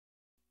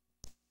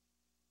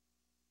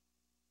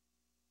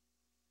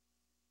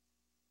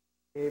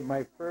Okay,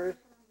 my first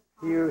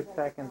few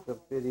seconds of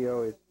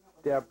video is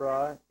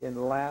Deborah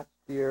in last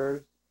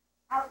year's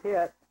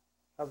hit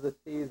of the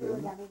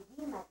season.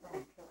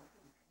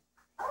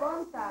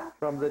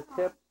 From the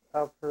tips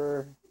of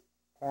her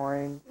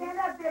orange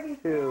shoes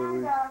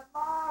to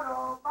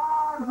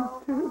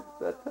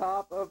the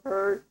top of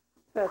her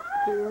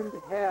festooned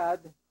head,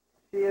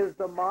 she is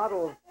the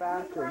model of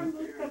fashion.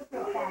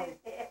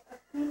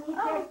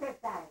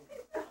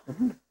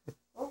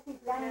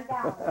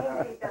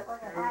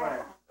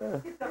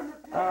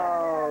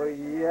 Oh,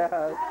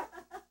 yes.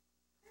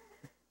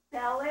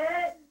 Sell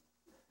it.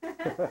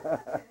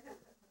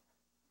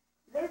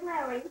 There's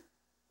Larry.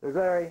 There's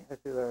Larry. I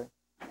see Larry.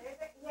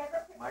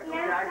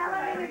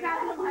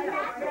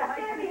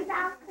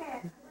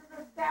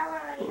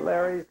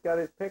 Larry's got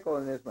his pickle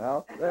in his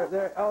mouth.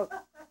 There. Oh.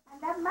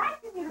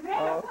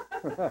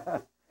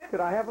 Oh. Could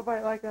I have a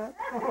bite like that?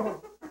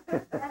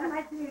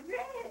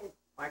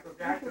 Michael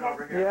Jackson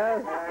over here.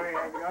 Yes.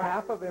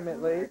 Half of him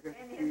at least.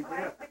 He's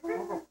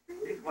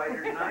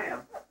whiter than I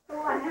am.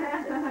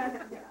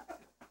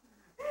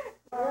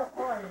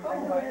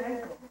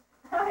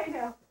 I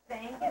know.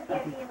 Thank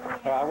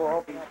you. I will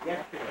open up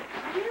yesterday.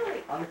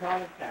 Really? On the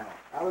College Channel.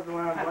 I was the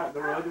one on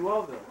the road to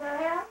Wellville. The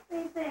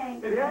healthy thing.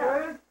 Is it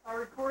good? I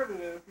recorded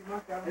it. If you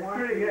must have It's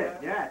pretty good,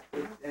 yeah.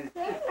 It's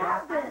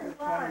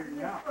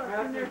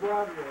Matthew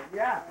Broderick.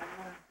 yeah.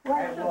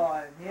 And,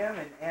 well, him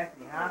and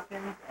Anthony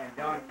Hopkins and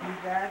Don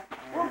Cusack.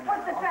 We'll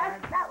put the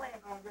trash that way.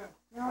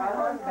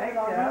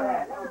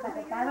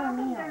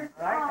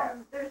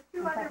 There's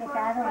two other books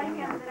by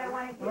him that I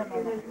want to give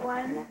you. There's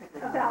one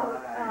about,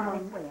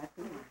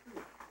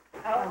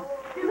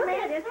 two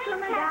minutes from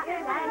my doctor.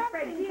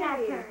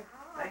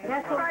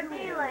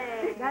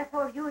 That's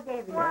for you,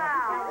 David.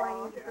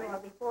 Wow.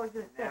 Before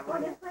you sit.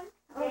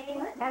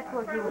 That's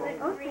for you.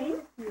 Okay.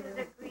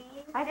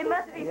 It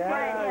must be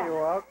yeah,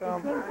 you're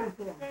welcome. Thank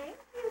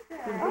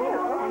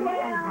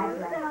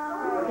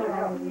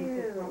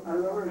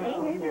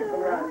you,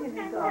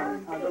 sir.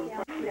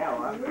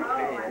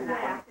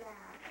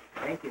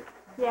 Thank you.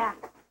 Yeah.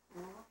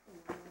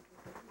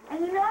 And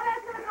you know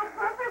that's going to go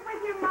perfect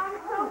with your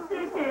mom's soap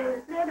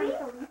dishes.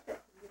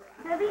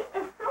 Debbie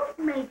is soap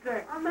maker.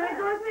 So it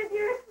goes with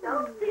your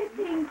soap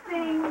dishing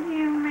thing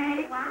you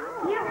make.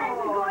 Wow. You make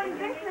a going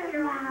business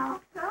now.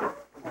 So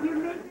you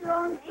make your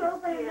own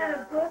soap and you got a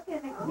book and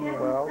a kit and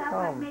stuff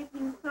like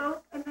making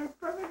soap. And it's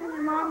perfect when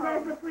your mom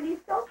does the pretty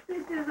soap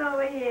dishes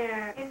over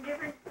here. In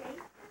different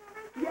shapes?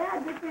 Yeah,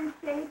 different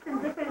shapes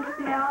and different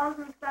smells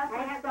and stuff.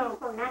 I have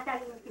soap.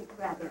 Natalie and his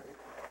brother.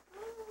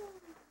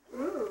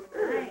 Ooh,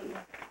 nice.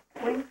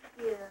 Thank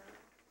you.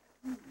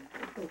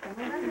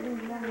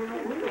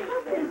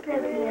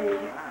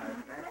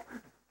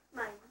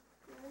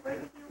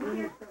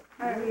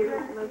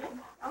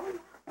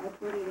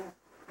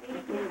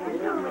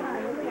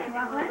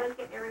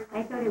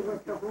 I thought it was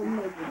the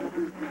homemade.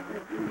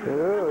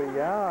 Ooh,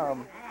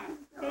 yum.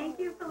 Thank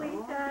you,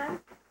 Felicia.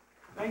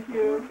 Thank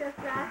you. Muchas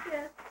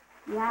gracias.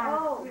 Yeah.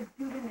 Oh,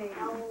 rejuvenating.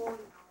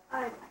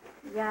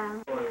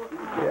 Yeah.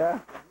 Yeah.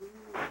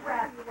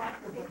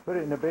 Put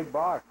it in a big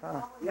box,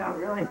 huh? Yeah,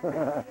 really?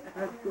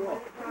 That's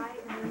cool.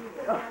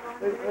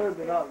 They learned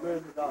it out,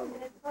 learned it out.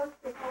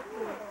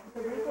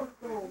 The wrinkles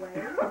go away.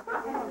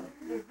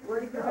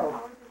 Where'd it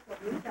go?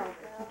 You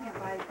can't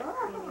buy it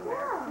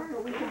anywhere.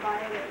 But we can buy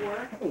it at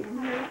work.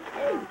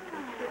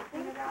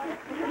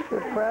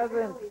 Good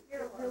present.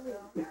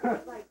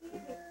 Like,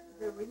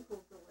 the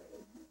wrinkles away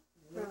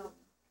from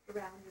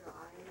around your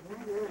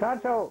eyes.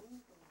 Chantel.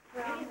 I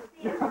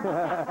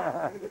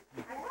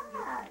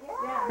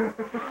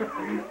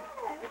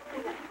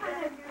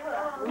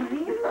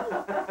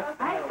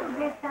should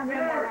get something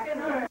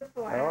like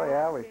Oh,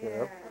 yeah, we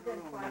should.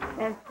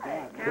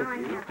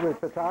 With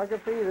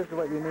photography, this is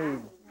what you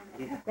need.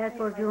 that's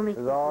for Jimmy.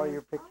 This is all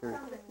your pictures.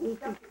 This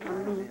is for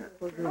me,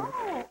 for Jimmy.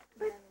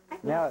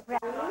 Now,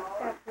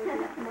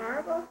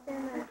 Marbles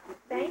and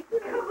thank you.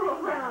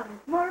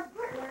 More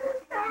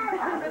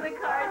for the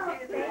card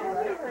too. Thank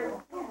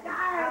you.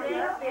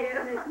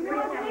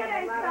 I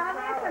saw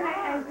this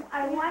and I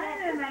wanted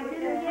it and I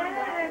didn't get it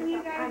and you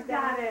guys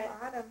got it.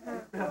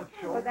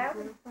 Well, that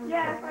was,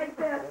 yes, I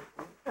did.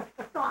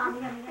 So I'm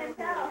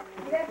Chantel.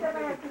 Yes, I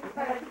have to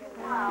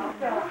wow.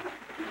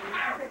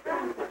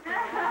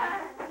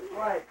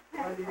 Right.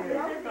 What do you do?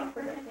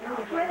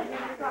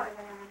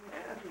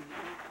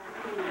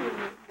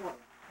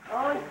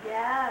 Oh,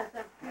 yes.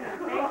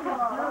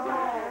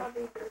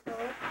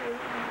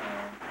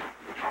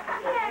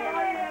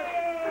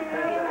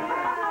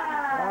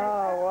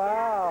 oh,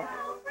 wow.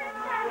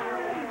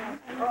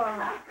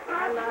 I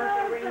love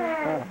the ring.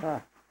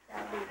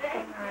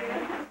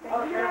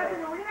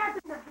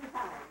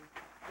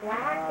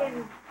 Black and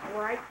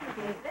white.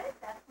 David,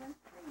 that's one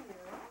for you.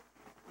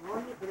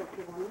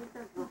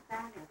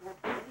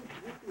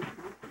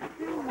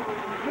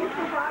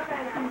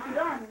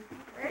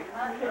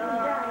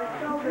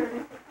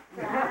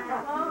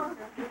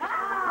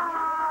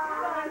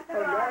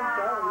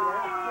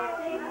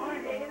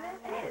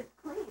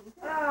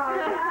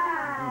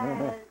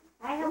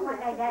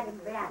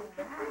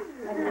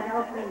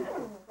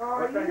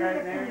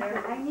 guy's name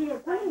again? I need a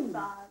queen.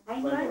 I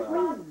need a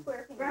queen.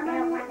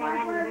 Grandma,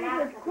 my word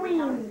is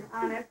queen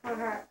on it for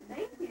her.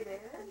 Thank you, David.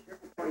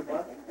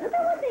 Look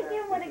at what they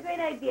did, what a great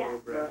idea. I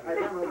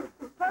don't know.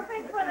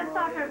 Perfect for the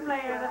soccer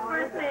player, the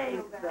first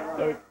thing.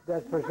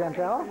 That's for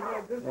Chantel?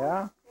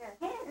 Yeah?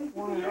 You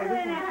put it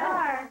in a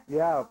car.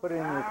 Yeah, put it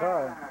in your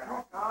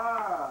car.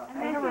 Ah.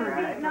 And then she'll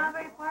be not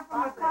very far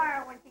from her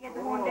car when she gets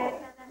wounded.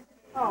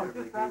 Oh,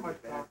 just that much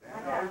stuff.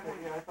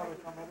 Yeah, I thought it was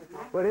some other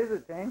stuff. What is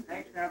it, Jane?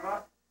 Thanks, Grandpa.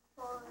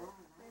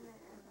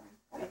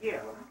 Thank you.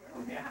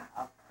 Yeah,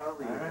 I'll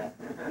totally use that.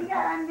 You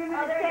got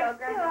unlimited checks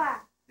too, huh?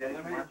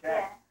 Let me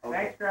check.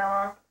 Thanks,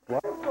 Grandma.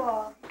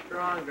 Cool.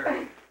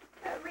 Stronger.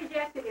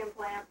 Rejected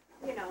implants,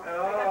 you know, I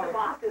Oh. got the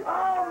boxes.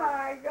 Oh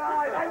my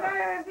God, I know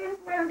there's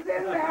implants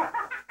in there.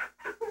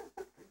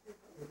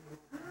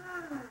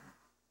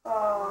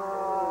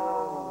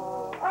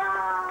 Oh.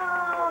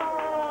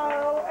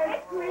 Oh, a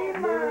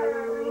creamer.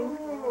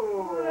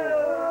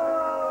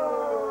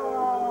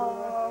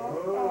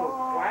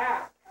 Oh,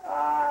 whack.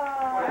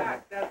 Oh. Whack.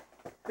 That's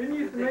Didn't you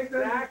used to make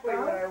that exactly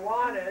what I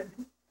wanted.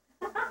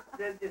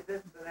 Is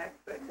this the next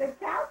thing? The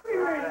cow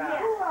creamer is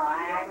cool.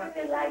 I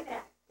actually like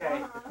that.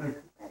 Okay.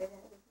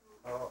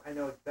 Oh, I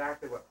know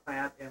exactly what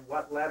plant and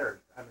what letters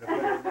I'm going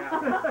to put in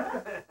now.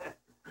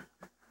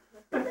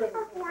 This is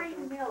for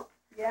pouring milk.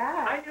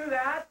 Yeah. I knew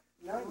that.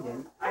 No, you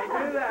didn't. I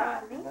knew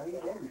that. No, you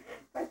didn't.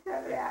 I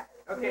tell you that.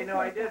 Okay, no,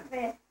 I didn't.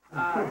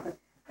 I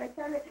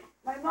tell you,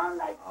 my mom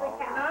likes the Oh,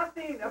 cow.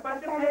 nothing. A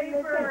bunch of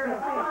paper.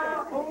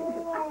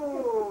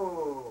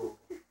 Oh.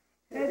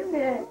 That's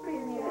it.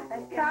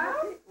 Cow?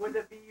 With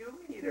a BU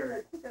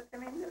meter.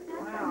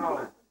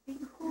 Wow.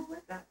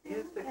 That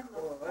is the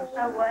coolest. A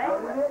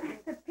what?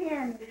 It's a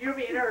pin. BU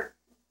meter.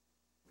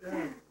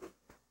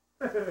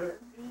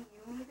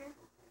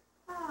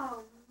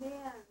 Oh,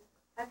 man.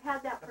 I've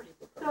had that for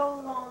so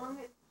long.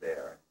 It's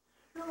There.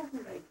 so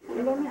nice.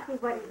 Let me see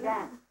what he's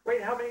done.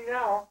 Wait, how many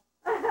now?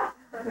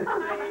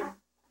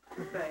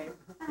 Same.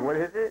 What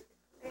is it?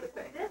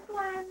 This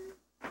one,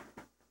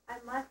 I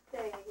must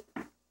say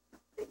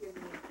that your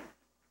niece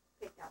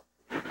picked out.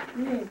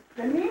 Niece.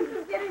 The niece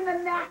is getting the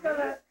knack of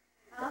it.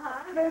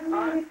 Uh-huh. The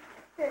niece.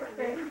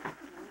 Fixing.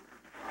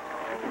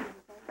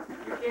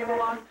 You came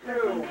along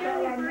too.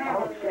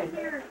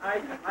 Years.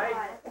 I'm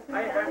mine. So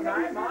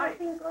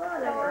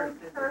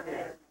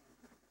perfect.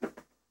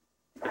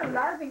 I got a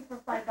lot of things for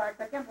 $5. I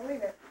can't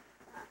believe it.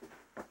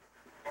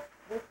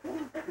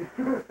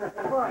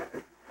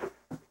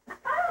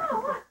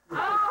 Oh!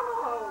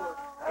 Oh!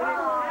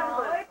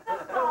 Oh, it's a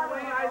The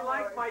way I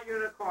like my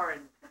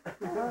unicorns.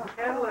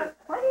 Headless.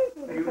 What is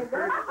it? You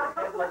heard of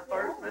the headless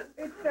horseman?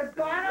 It's the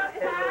bottom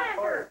Headless side.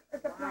 horse.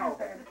 It's a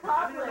planter.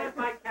 I'm gonna let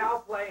my cow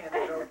play in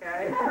it,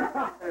 okay?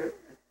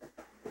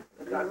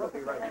 That will be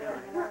right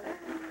there.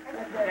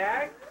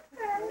 Next.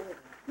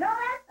 No,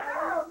 that's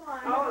all.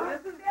 Oh,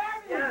 this is,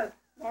 yes.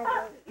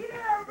 You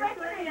know,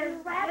 regular is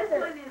This rabbit.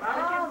 one is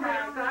I'm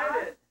getting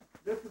excited.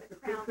 This is the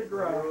piece of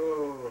grass.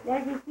 Oh.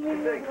 There's a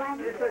serious one.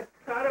 It's a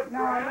cut of No,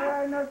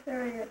 grass. no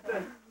serious.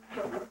 This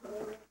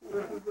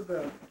is the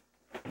best.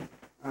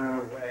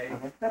 No way.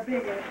 The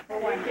biggest.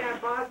 We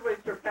can't possibly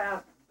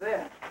surpass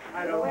this, I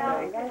don't Well,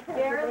 think. That's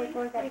barely a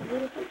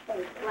beautiful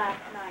face.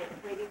 last night,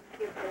 waiting to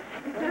give this.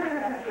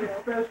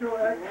 Special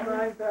X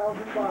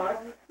 9,000 box.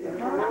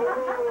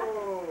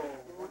 Oh.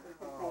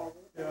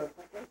 Yes.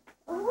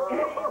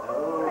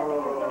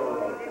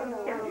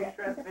 Can you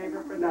shred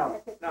paper for No.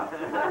 No. I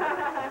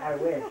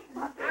wish.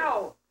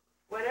 Ow!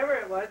 Whatever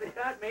it was, it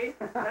got me.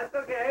 That's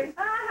okay.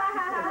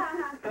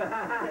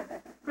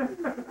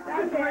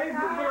 Just raise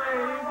the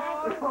blade.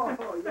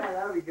 Oh, yeah,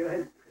 that'll be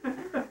good.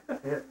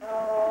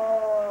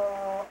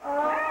 Oh,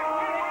 oh.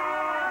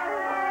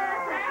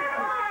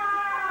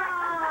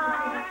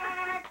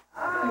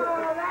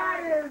 Oh,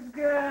 that is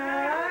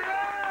good.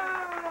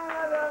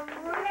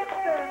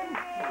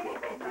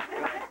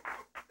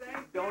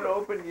 Don't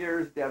open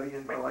yours, Debbie,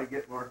 until I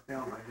get more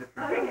film. I just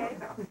Okay.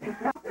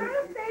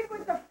 We're stay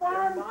with the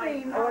farm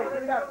theme. Oh, wait,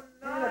 Here's the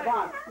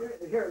box.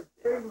 Here,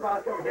 here's the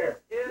box over here.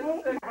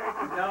 Is the,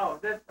 no,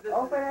 this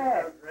Open is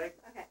it. right.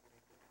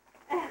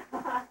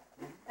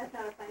 That's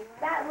not a funny one.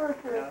 That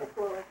rooster is the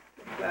coolest.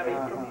 Debbie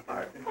from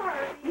Park.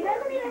 He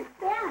doesn't even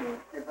stand.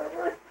 It's a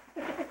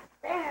rooster.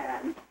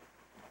 Stand.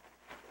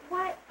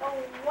 What? Oh,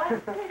 what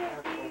could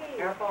it be?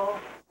 Careful.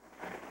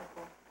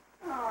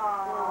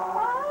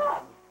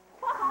 Oh.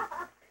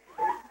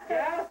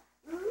 Yes.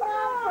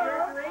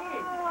 You're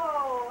green.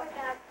 Oh,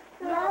 that's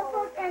so...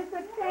 Norfolk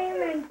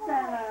Entertainment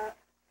Center.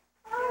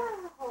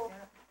 Oh,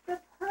 the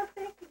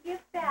perfect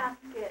gift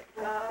basket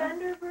with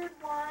Thunderbird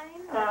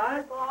wine,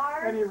 Huh?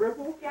 bars, Any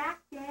ripples? Jack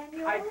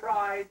Daniels. I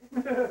tried.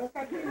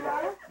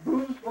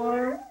 Boone's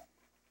Farm,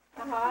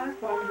 Uh-huh.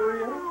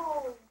 Sangria,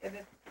 Oh, And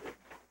it's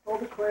all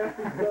the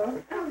classy stuff.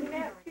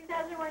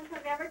 2001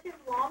 commemorative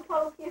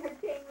Lompoc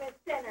Entertainment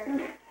Center.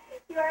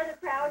 You are the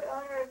proud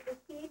owner of the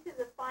key to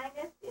the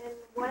finest in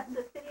what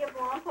the city of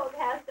Lompoc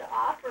has to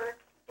offer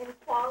in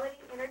quality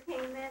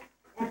entertainment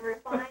and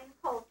refined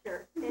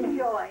culture.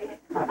 Enjoy.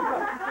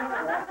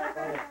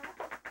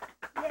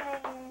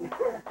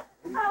 Yay.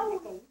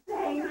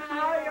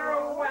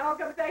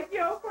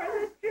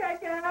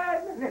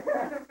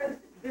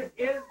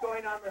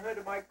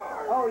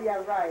 Oh,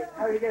 yeah, right.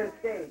 How are you going to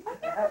skate?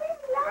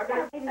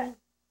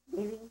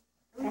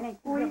 Can I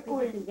put your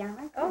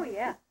pajamas? Oh,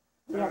 yeah.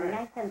 Yeah,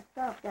 nice and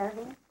soft,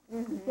 darling.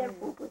 Mm-hmm.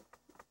 Careful.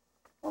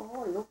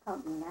 Oh, look how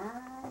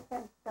nice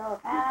and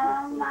soft.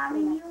 Oh,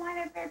 Mommy, you want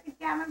to wear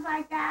pajamas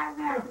like that?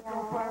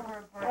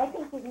 I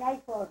think it's nice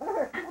for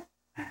her.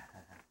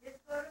 Just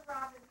go to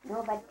Robin's.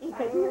 No, but it's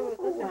a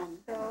beautiful one.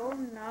 So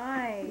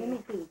nice. Let me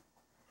see.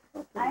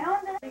 Okay. I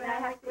own this. I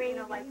have to,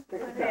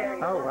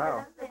 Oh,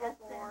 wow.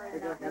 They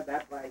don't have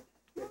that like.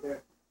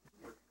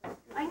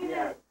 I need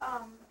to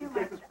do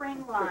my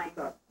spring line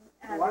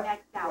Watch,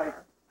 next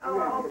hour.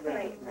 Oh,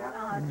 okay.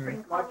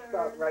 Spring Watch colors.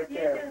 about right Do you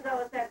there. do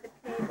those at the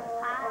table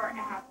or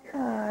after?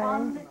 Hi.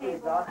 On the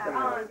table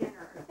after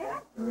dinner.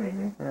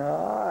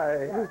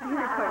 Hi.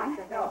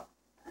 No,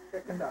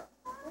 check it out.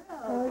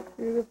 Oh,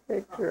 see the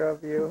picture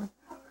of you.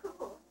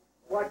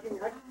 Watching,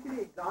 I can see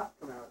the exhaust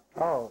come out.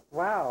 Oh,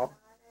 wow.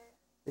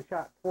 You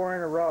shot 4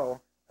 in a row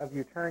of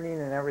you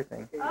turning and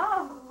everything.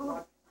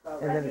 Oh.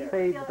 And then it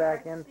fades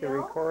back into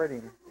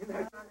recording.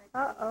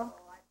 Uh-oh.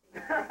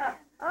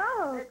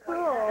 Oh,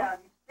 cool.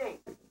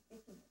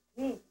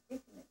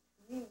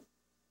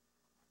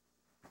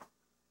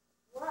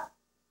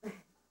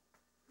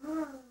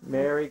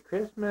 Merry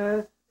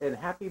Christmas and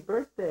happy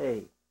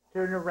birthday.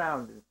 Turn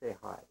around and say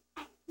hi.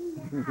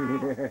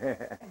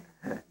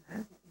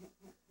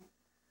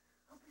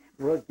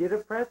 We'll get a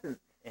present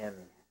and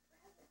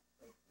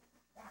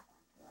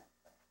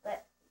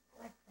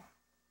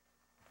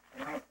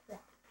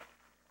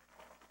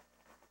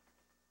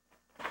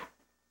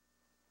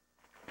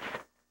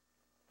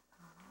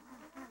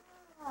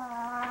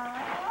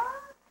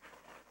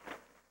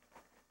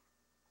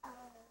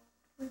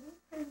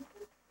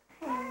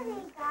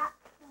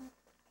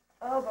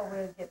Oh, but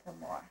we'll get some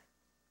more.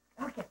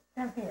 Okay,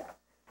 something else.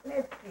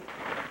 Let's see.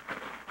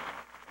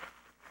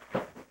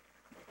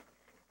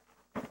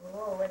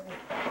 Oh, what is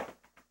that?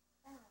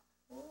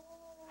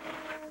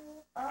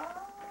 Oh,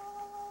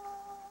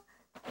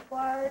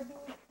 Barbie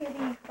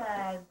kitty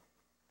fun.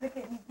 Look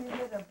at you give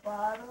it a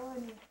bottle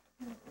and you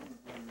keep it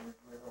in this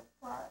little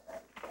pot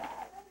like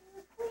that. And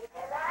you squeeze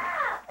it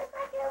out. It's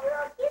like a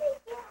little kitty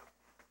cat.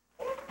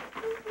 Isn't it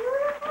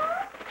beautiful?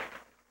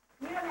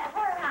 You don't have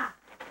her, huh?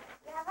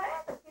 You have her?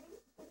 The kitty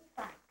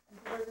fun. And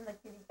she goes in the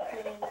kitty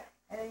cage.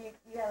 And then you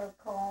have a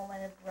comb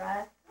and a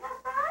brush. You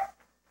have fun?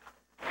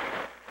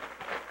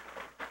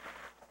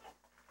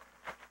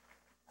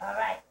 All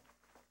right.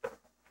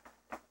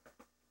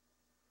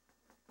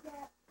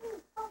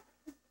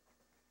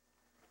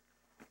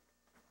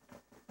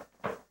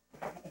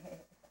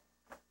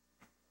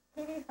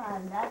 Kitty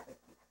fun, that's it.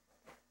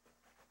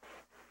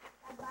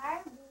 A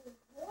Barbie.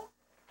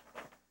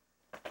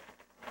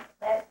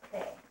 Let's see.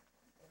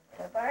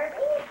 The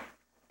Barbie?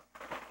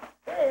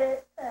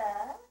 It's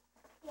a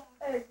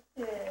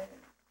kid.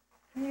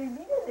 You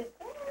needed a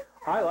kid?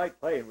 I like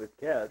playing with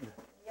Ken.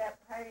 Yep,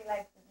 Hardy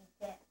likes to be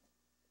Ken.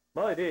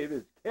 My name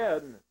is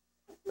Ken,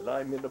 and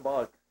I'm in the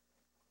box.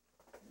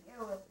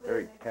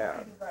 Very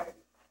Ken.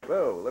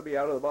 Whoa, let me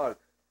out of the box.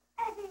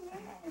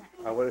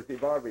 I want to see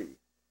Barbie.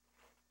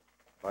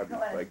 Barbie's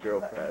my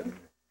girlfriend.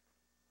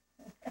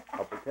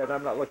 I'll pretend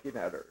I'm not looking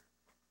at her.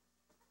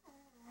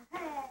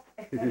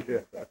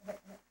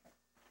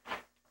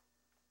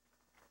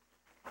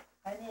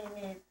 I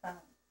need some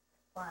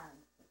fun.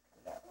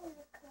 Yeah.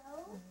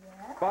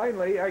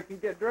 Finally, I can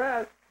get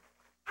dressed.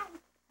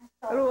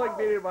 I don't like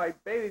being in my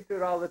bathing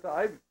suit all the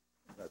time.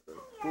 That's a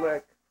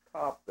slick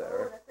top Oh,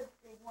 there. that's a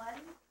big one.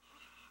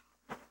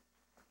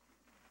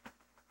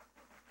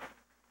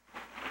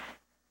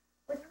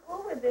 What's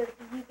cool with this is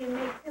you can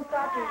make 2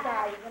 copies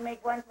out. You can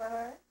make one for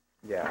her.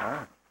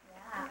 Yeah.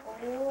 Yeah.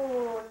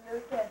 Oh,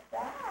 look at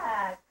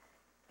that.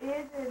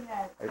 Isn't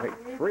that I'd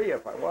make 3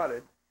 if I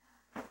wanted.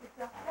 It's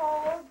a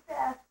whole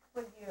desk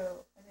for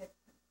you. And it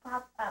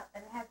pops up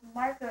and it has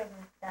markers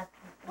and stuff.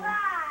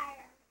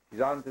 She's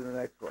on to the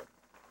next one.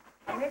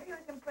 And maybe we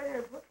can put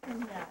her books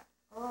in here.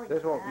 Oh,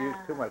 This won't yeah. use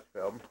too much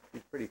film.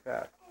 She's pretty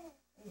fast.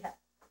 Yeah.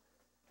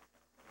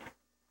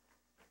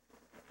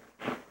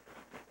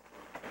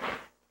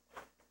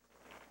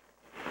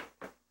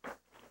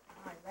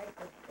 Oh, I like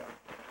this thing.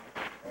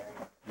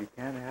 You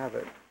can have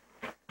it.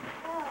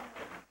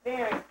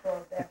 Very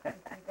cool, Deputy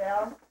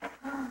Bell.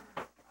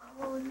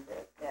 Oh,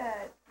 look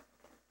at.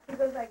 It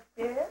goes like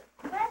this.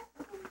 What's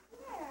in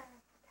here?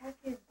 Touch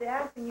his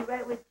desk and you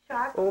write with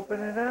chalk.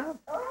 Open it up.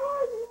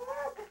 Oh,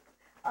 yeah.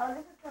 Oh,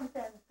 this is from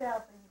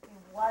Chantel, and you can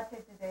watch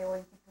it today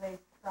when she plays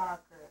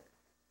soccer.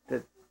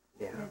 Yeah.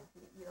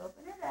 You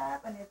open it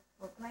up, and it's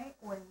for playing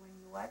when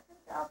you watch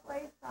Chantel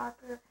play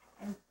soccer,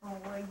 and for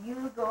where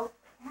you go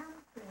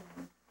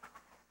camping.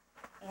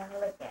 And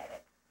look at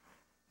it.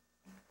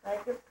 It's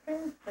like a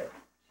princess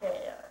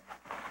chair.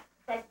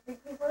 It's like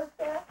big people's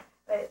chair,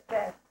 but it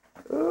says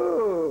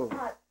Ooh.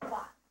 hot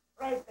spot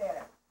right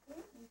there.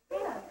 See? You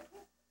see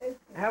it?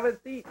 Have a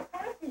seat.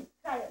 Have a seat.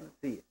 Try it. Let's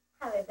see it.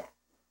 How is that?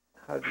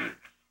 How do you?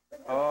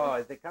 Oh,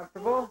 is it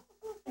comfortable?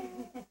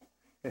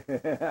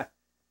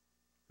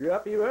 You're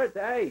up your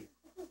birthday.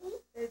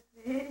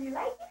 You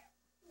like it?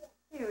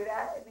 Cute,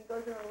 huh? And it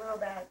goes in a little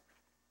bag.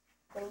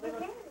 The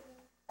little...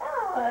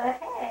 Oh,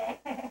 hey.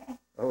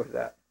 What was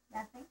that?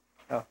 Nothing.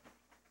 Oh.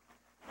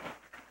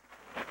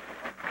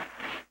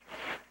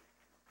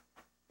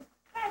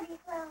 Barbie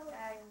clothes.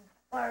 And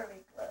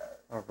Barbie clothes.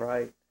 All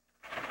right.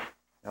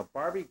 Now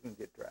Barbie can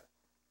get dressed.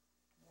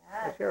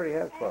 Yes. She already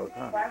has clothes,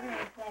 huh? Barbie and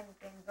Ken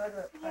can go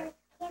to a party.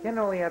 Ken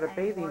only had a And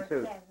bathing more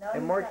suit. Ken. No,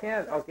 And he's more got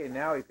Ken. clothes. Okay,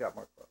 now he's got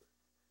more clothes.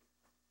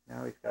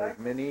 Now he's got as George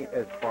many is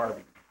as so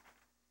Barbie.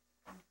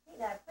 He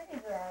got pretty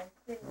dress,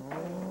 didn't he?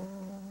 Oh.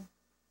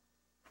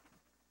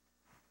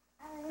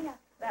 Oh, yeah.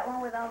 That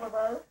one with all the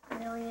bows, a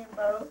million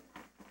bows.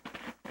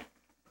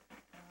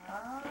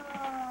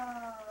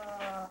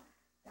 Oh,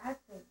 that's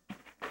it.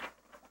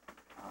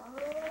 Oh,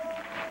 this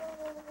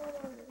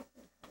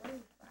is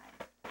really fun.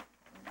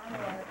 Mama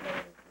wanted to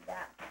see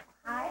that.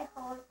 High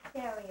horse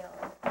stereo.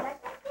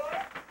 Like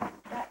that?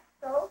 That's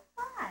so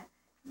fun.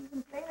 You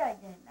can play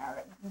that game now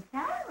that you can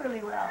count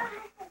really well.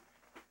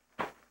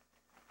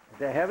 Is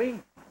that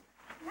heavy?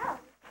 No.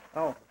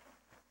 Oh.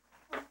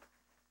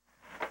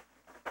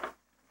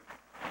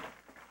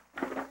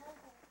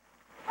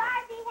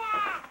 Barbie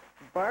hat.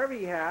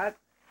 Barbie hat.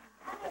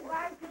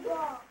 Barbie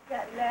ball.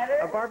 Got letters.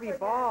 A Barbie for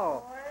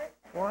ball.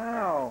 the board.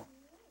 Wow.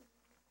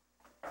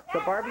 The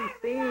Barbie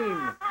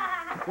theme.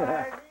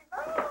 Barbie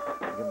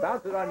You can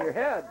bounce it on your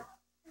head.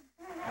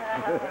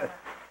 ball.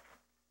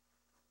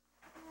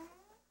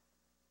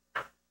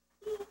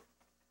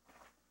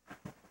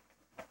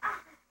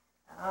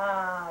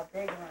 Ah,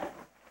 big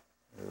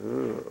one.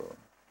 Ooh.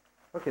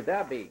 What could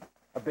that be?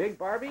 A big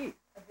Barbie?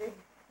 A big,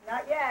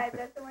 not yet.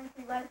 That's the one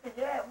she wants to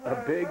get. for A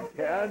her big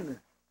birthday. Ken?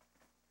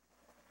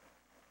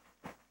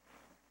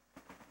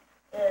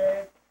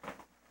 It's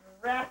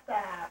dress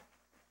up.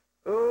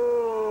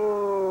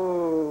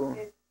 Ooh.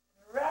 It's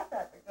dress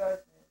up. It goes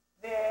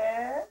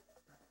this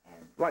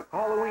and Like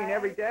Halloween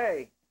every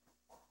day.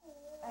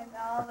 and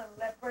all the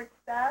leopard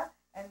stuff,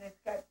 and it's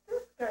got two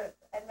skirts,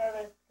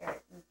 another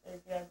skirt. And says,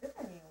 yeah, this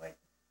one you wear to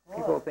school.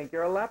 People think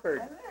you're a leopard.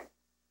 And look,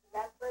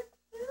 leopard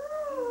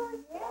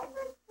shoes.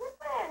 Leopard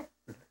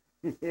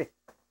slippers.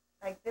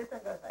 Like this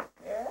one goes like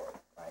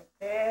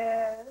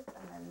this,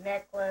 and a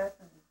necklace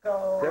and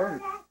gold. They're-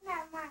 That's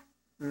not mine.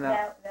 No.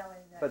 That one's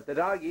But the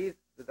doggies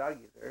are,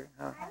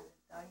 huh?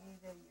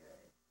 doggies are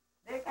yours.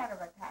 They're kind of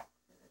attached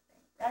to the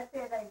thing. That's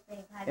it, I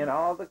think, honey. And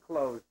all the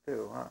clothes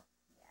too, huh?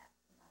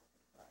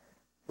 Yeah.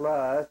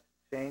 Plus,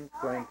 Shane's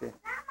going to. Not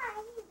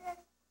mine either.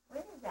 What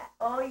is that?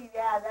 Oh,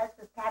 yeah, that's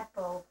the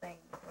tadpole thing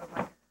for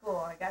my school.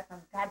 I got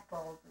some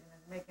tadpoles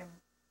and make them.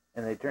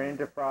 And they turn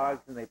into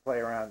frogs and they play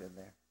around in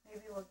there.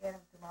 Maybe we'll get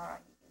them tomorrow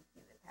and you can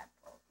see the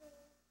tadpoles.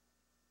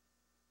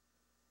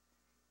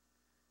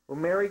 Well,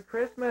 Merry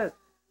Christmas.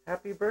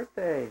 Happy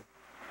birthday.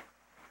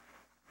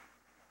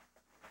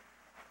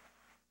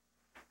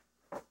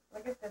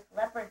 Look at this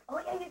leopard. Oh,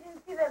 yeah, you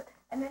didn't see that.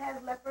 And it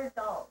has leopard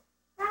dolls.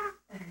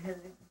 Did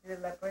you see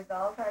the leopard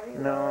dolls, Harvey?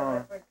 No.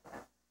 Leopard.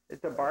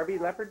 It's a Barbie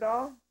leopard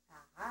doll?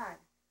 Uh-huh.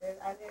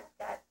 And it's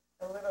got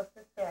a little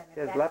sister and a She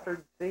has backpack.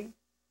 leopard, see?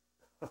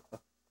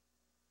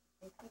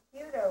 Is she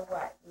cute or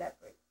what?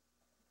 Leopard.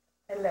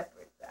 A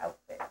leopard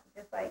outfit,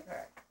 just like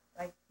her,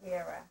 like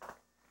Ceara.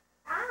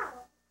 Ow.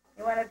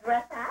 You want to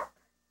dress up?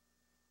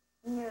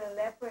 In your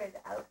leopard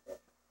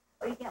outfit.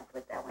 Oh, you can't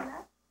put that one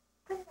up?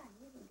 Put it on.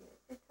 You can do it.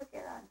 Just hook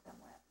it on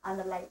somewhere. On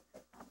the lights or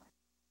somewhere.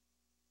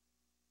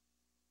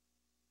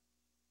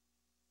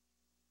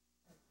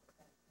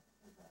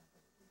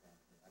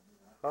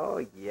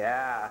 Oh,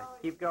 yeah.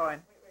 Keep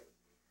going.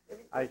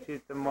 I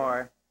shoot some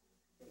more.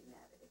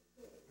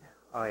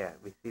 Oh, yeah.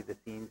 We see the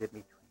scenes in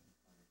between.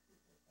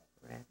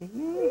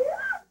 Ready?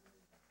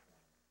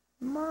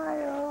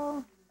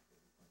 Smile.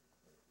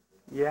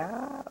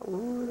 Yeah.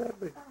 Ooh, that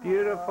was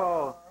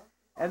beautiful.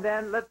 And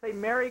then let's say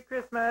Merry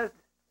Christmas.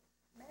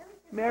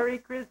 Merry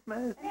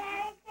Christmas.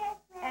 Merry Christmas.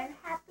 And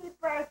happy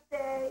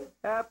birthday.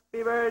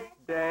 Happy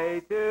birthday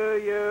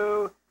to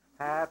you.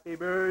 Happy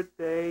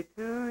birthday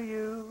to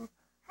you.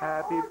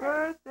 Happy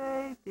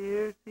birthday,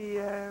 dear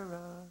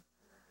Ceara.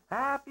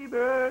 Happy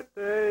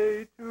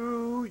birthday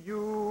to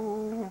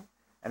you.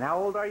 And how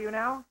old are you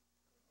now?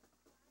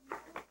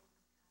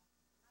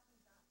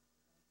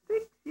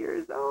 6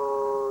 years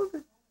old.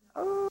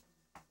 Oh.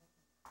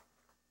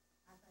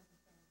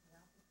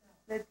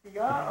 Let's see.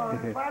 Uh-oh,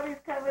 the Barbie's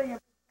covering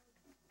it.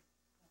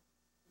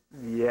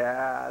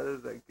 Yeah,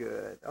 those are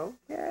good.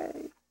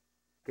 Okay.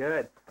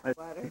 Good.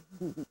 Water.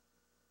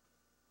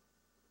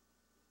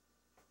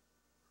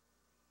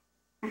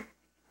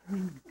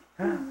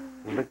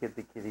 Look at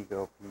the kitty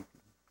go pee-pee.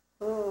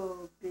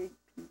 Oh, big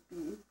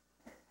pee-pee.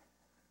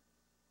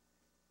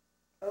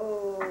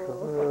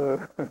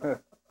 Oh.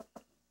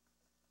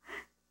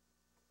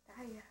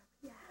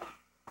 Yeah.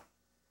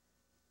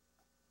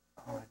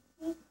 Oh,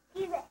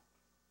 Give it.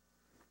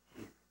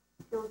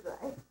 Feels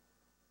right.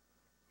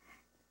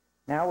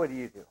 now what do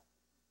you do?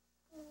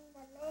 In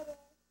the litter.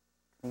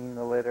 Clean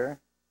the litter.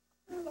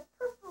 In the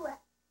poo-poo.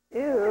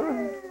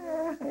 Ew.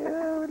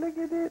 Ew, look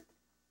at it.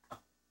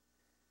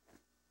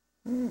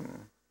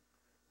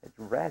 It's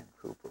red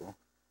poo-poo.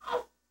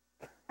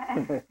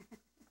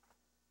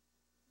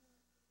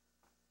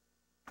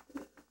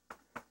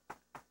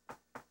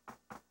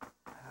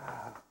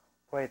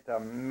 quite a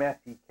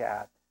messy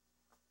cat.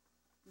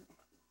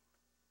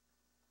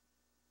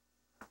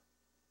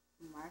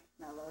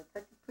 Marshmallow. It's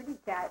such a pretty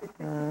cat. It's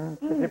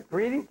Such a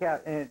pretty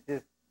cat, and it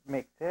just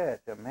makes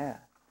such a mess.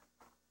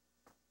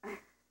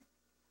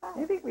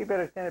 I think we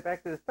better send it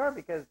back to the store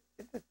because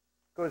it just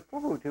goes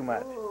poo-poo too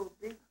much. Oh,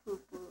 big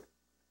poo-poo.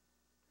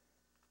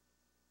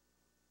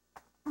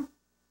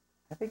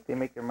 I think they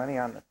make their money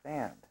on the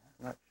sand.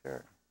 I'm not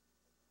sure.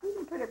 You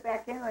can put it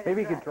back in when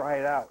Maybe you it's could dry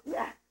it out.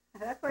 Yeah,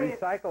 that's why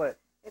Recycle it.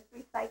 it's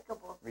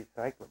recyclable.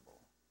 Recyclable.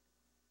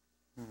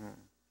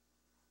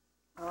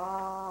 Mm-hmm.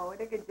 Oh,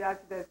 what a good job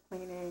she does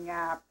cleaning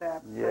up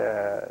the...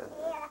 Yes.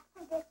 Yeah, I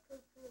did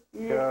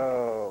poo-poo.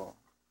 Go.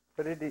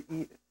 What did it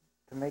eat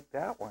to make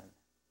that one?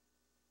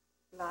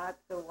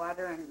 Lots of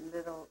water and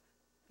little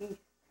feast.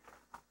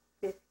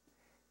 It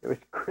was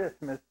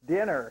Christmas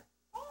dinner.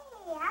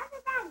 Hey, how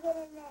did that get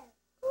in there?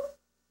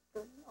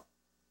 Don't know.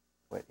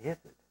 What is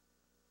it?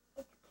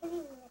 It's kitty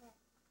litter.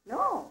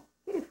 No,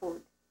 kitty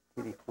food.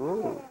 Kitty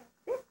food.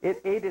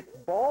 It ate its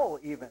bowl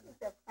even.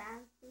 It's a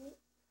fancy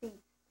feast.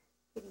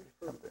 Kitty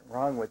food. Something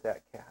wrong with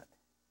that cat.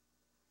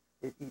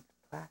 It eats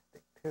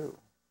plastic too.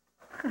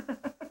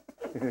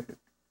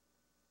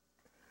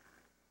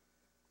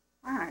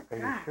 My Are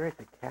you God. sure it's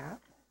a cat?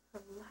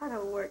 It's a lot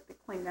of work to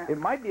clean up. It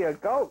might be a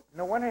goat.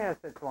 No wonder it has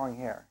such long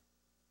hair.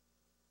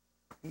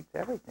 It eats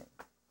everything.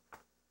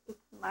 It's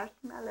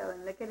marshmallow,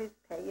 and look at his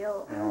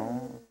tail.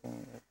 No, okay.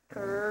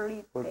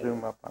 Curly We'll tail.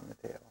 zoom up on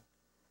the tail.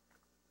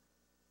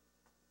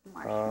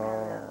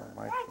 Marshmallow. Oh,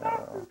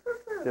 marshmallow.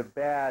 The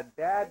bad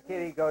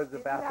kitty goes to the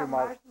bathroom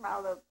all...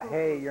 Marshmallow.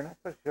 Hey, you're not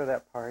supposed to show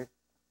that part.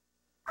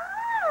 Ah,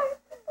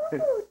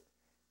 it's food.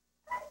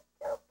 That's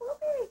so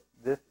poopy.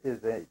 This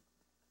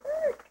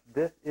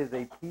is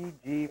a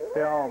PG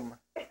film.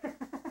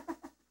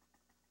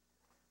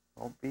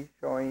 Don't be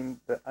showing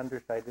the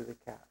underside of the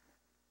cat.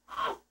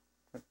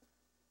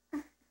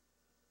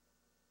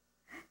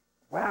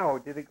 Wow,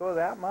 did it go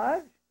that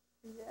much?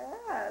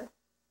 Yes.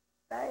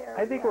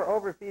 I think we're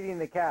overfeeding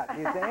the cat.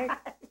 Do you think?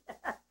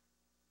 Yeah.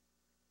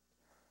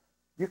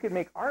 You could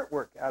make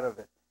artwork out of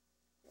it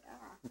Yeah.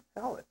 and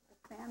sell it.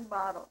 A sand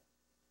bottle.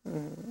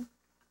 Mm-hmm.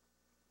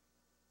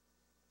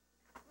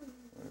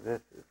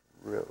 This is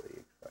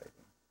really exciting.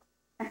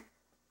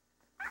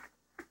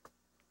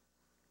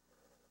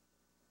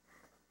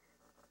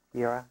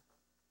 Ceara,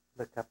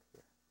 look up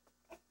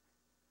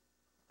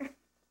here.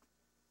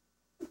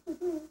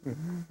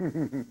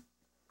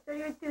 Show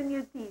your two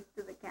new teeth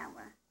to the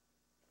camera.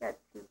 Got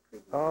two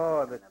pretty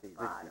Oh, on let's the see,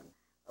 let's bottom.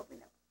 see. Open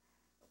up.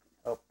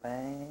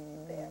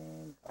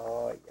 Open.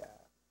 Oh, yeah.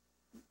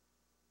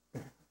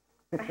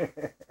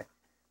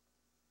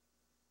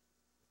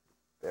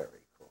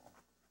 Very cool.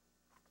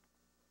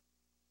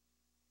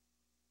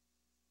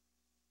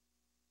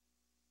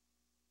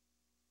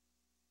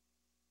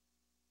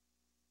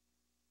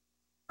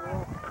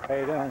 How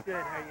you doing? Good,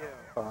 how are you?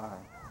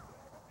 Fine.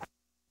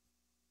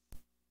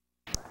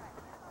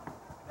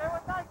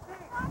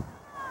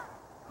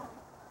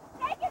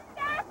 Take it,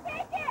 Scott,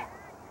 take it!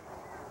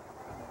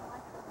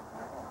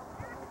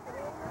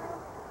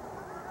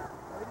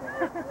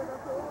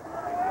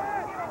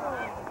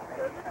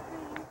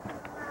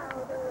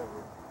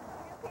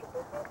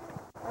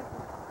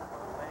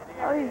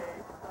 Oh,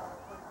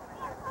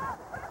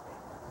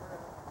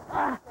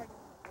 ah.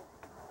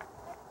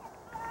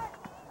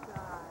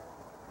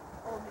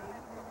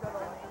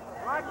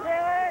 Watch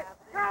it!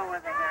 Go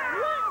with it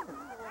now!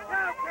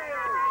 Go,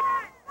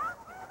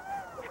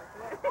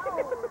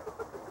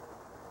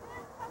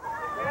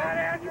 Get out,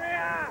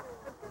 Andrea!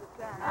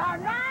 All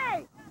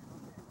right.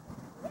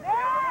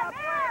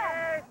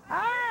 Yeah.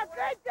 Ah,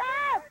 good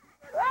job.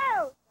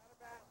 Whoa.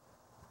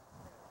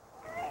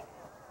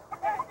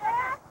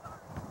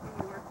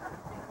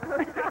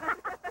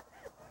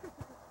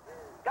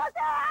 Go,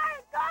 Sarah!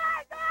 Go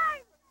on, go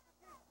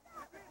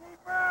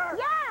on!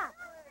 Yeah!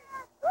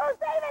 Oh,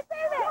 save it,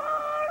 save it! Oh,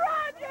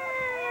 Roger!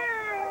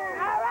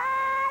 All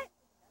right!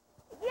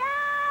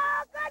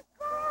 Yeah, good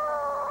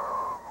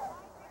goal!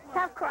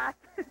 Tough cross,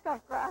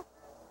 tough cross.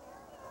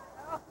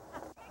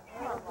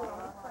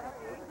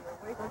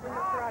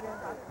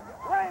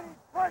 Ladies,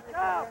 push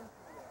up!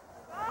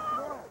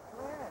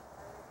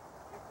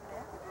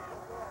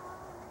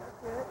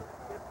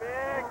 Get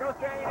big, go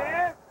straight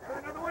in!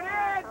 Put another one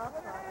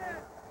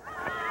in!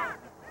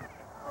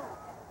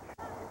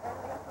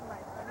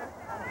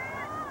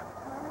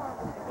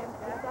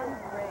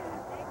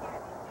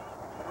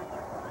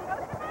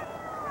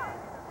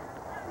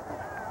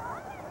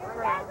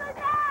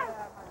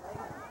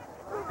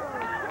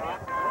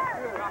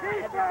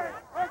 Defense,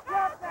 push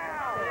up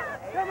now!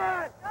 Come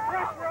on,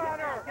 pressure on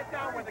her! Get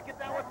down with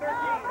 13,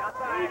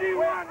 outside. Easy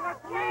one,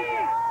 let's move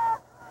it!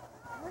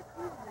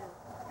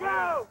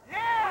 Go!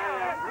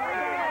 Yeah!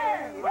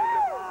 Win the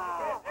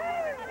ball!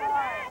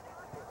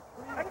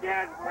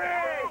 Again,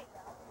 Bree!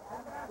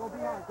 Go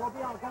beyond, go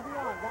beyond, go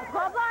beyond. That's Go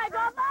by,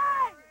 go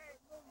by!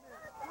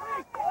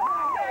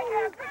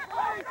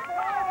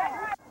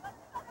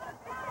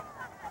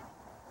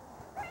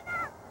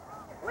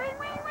 Wing,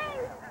 wing,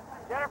 wing!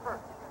 Jennifer,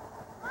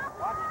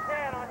 watch your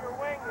 10 on your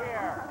way.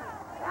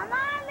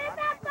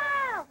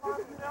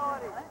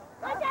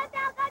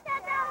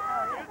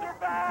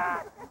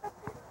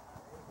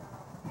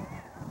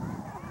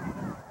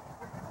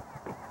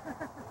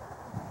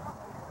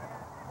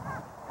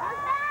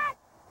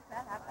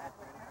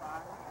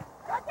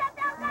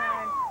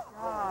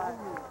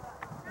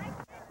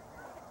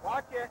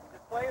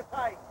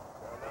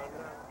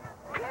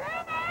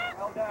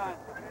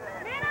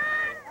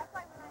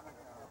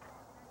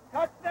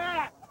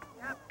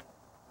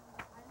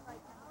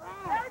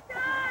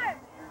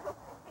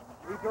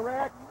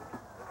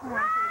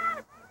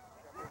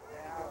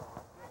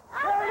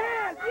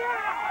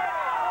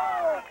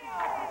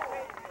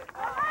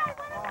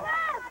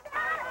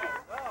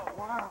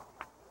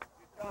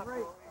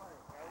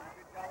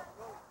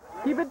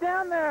 Keep it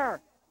down there.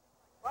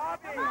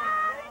 Bobby!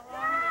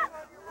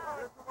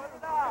 Put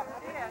it up.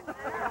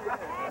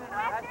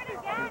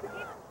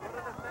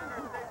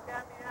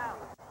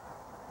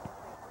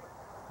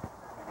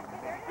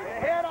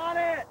 Hit on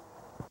it!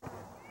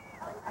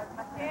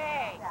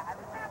 Okay.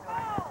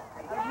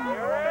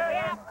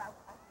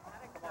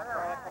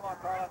 Come on,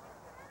 Carla.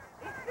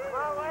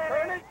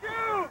 Turn and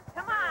shoot!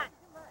 Come on.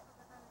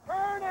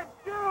 Turn and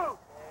shoot!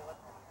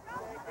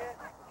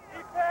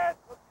 Defense,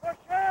 let's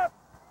push up!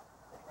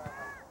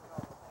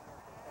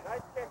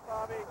 Nice kick,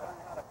 Bobby.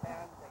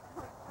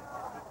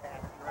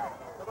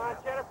 Come on,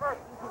 Jennifer.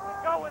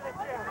 Go with it,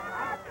 Jen.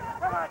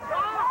 Come on,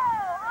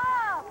 Jennifer.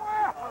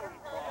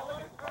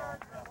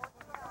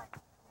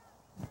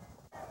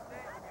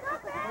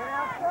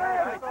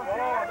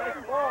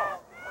 Nice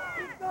ball.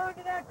 Keep going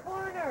to that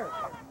corner.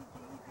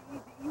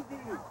 Easy.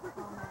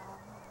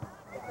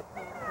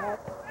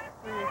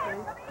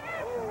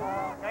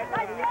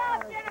 Good job,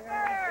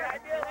 Jennifer. Good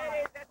idea,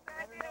 ladies. That's the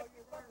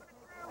idea.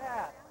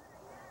 Yeah.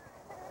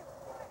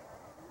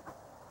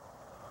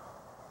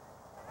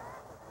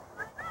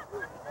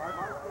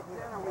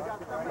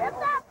 Get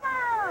that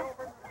phone!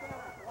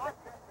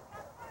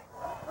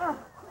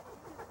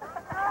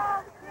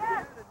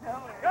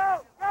 Go,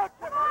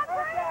 Chipper. Go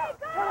down.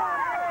 Come on,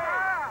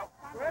 now.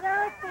 Run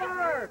out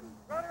forward.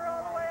 Run her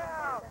all the way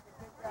out.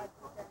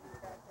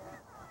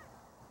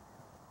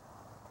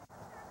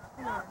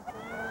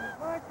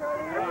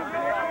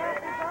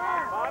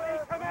 Bobby,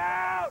 come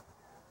out.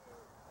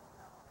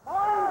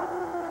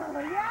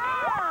 Oh,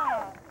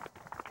 yeah!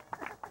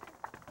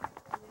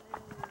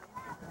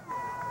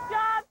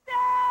 Job,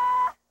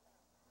 Sarah.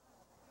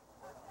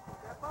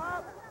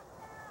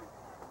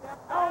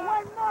 Oh,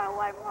 one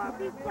more.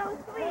 Be so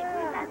sweet.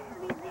 That's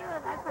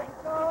 3-0. That's like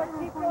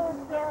Keep going,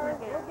 Sarah.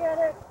 You'll get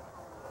it.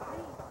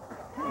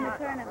 in the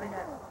tournament.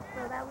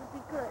 So that would be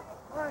good.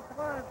 Come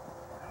on.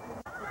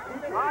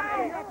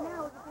 Bobby, Now, we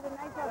just did a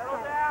nice job.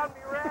 settle down.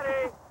 Be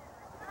ready.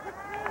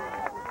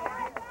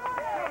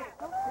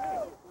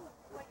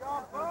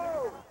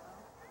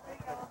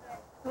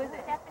 Who is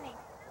it? Stephanie.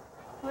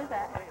 Who is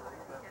that?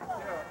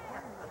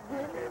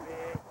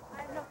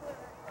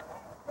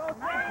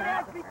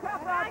 Be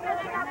tough out there.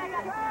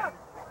 Be tough.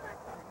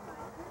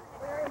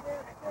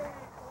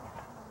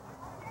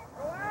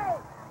 Go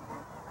out.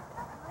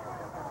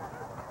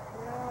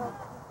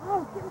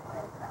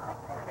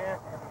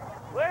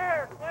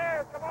 Clear.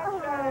 Come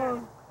on,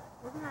 Shannon.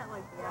 Wasn't that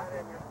like Got it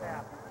in your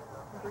staff.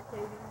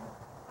 lubricating?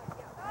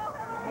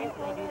 I hate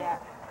when they do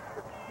that.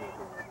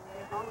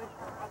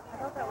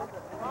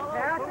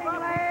 Passing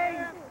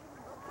lane.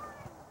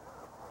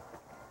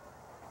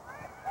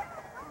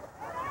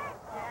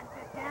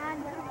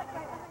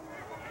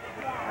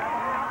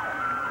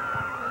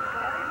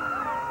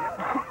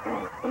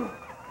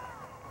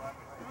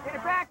 Get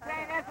it back,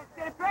 Dennis. Let's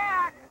get it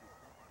back.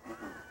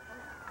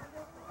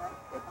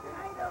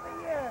 Right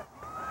over here.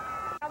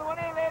 Another one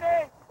in,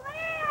 lady.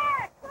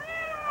 Clear!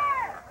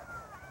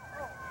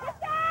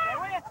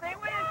 Stay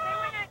with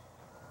it.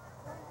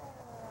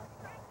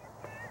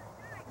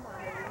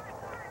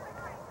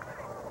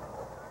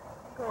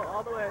 Go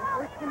all the way.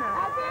 Where's Tina?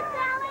 That's it,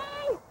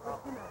 Sally!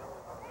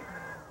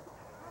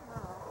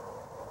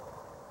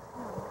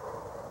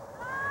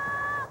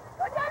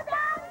 Go down,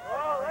 Sally!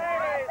 Whoa,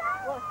 ladies.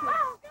 Oh, come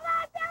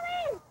on,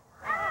 Sally!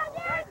 Oh,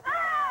 yes!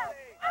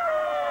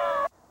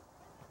 Oh!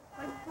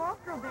 Like, small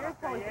girl bear's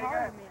probably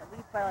taller than me, at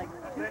least by like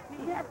 2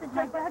 feet. Yes, it's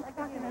my dad's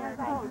fucking ass.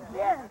 Oh,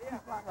 Yes.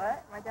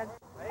 What? My dad's...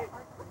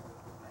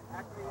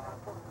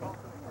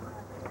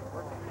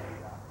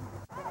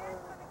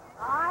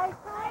 I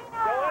say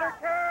no! Don't let her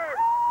turn.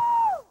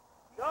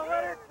 Don't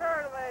let her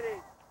turn,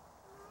 ladies.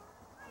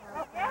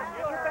 Get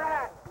her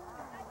back.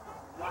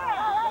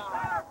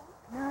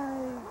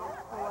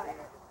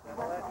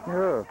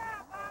 Yeah.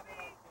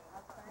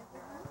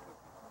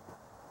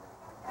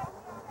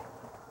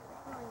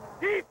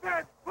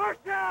 Defense, push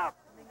up.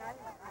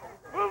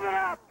 Move it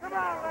up. Come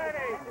on,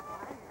 ladies.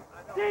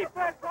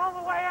 Defense all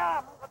the way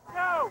up. Let's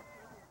go.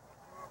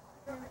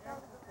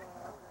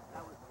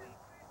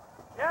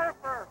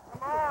 Jennifer,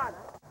 come on.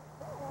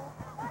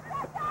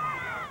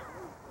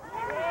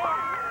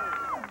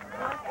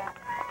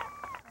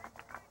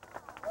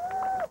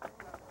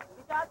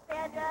 Good job,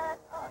 Sandra.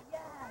 Oh, yeah.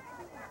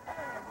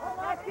 Hold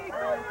on, keep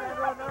going.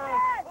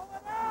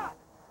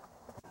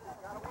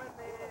 Gotta win,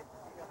 ladies.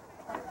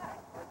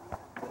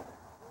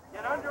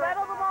 Get under it.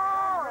 Settle the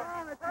ball!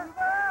 Let's move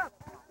up.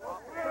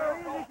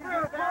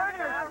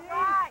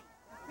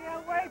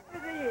 Can't wait for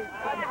these.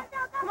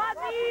 Come on,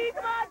 Z!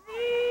 Come on, Z!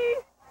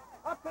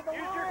 Up to the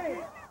Use your line.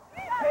 feet.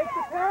 Take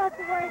the pass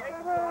away Make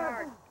from it hard.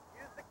 her.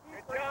 Use the key.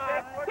 Good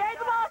job. Carry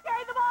the ball!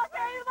 Carry the ball!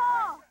 Carry the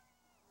ball!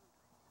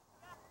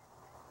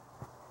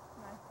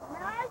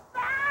 Nice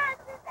pass!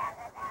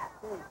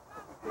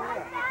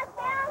 Nice pass,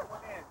 Bill!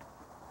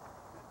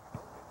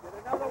 Get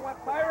another one,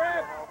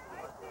 Pirate.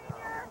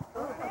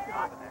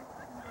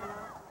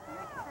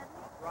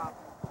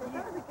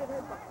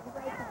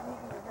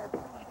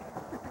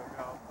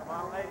 Come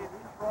on, ladies.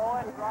 Control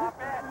it.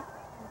 Drop it.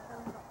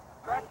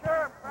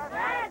 Pressure.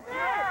 That's it!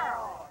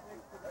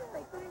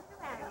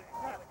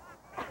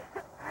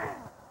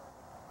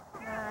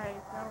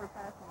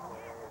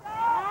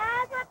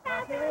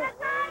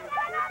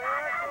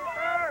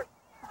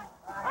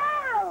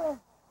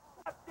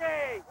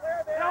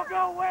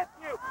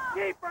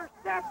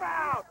 Step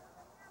out!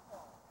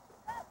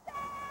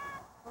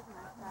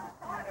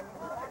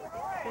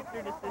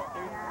 Sister to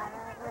sister.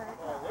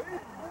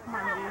 Come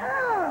on, dude.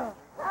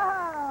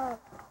 Oh.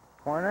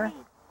 Corner?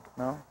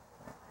 No.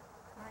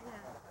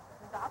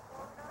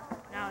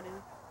 Now it is.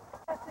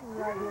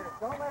 Right here.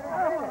 Don't let her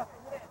hit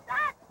it.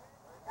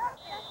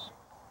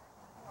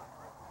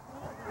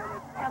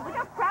 Yeah, look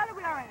how crowded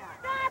we are right now.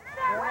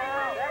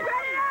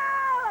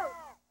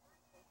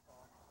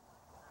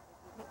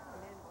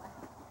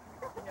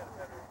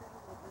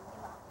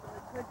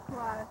 Good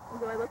try.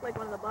 Do I look like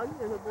one of the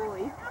bugs or the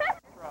bullies?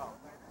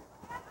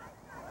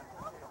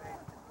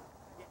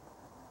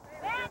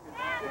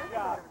 Good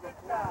job, good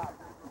job.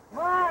 Come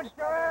on,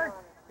 George.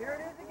 Here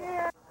it is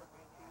again.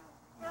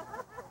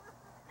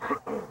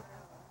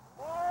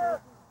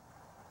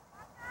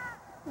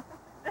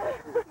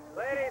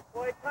 Ladies,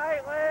 play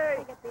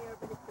tightly.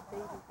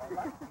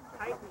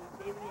 Tightly,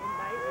 daily and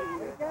nightly.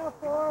 Here we go,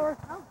 forward.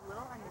 Oh,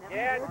 well, I never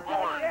Get, did.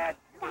 get.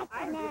 I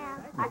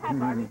had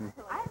Barbie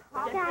until I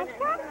had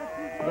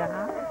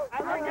Yeah. I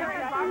like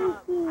I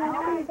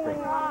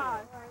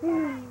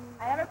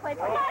never played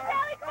with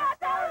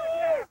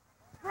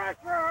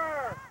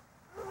Pressure.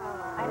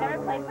 I never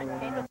played with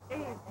Chantel.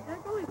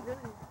 They're always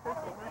really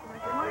interesting.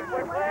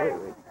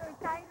 Quickly.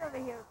 Tight over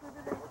here.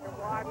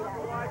 Watch,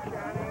 watch,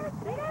 Johnny.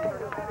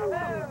 Don't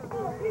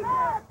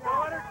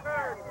let her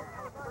turn.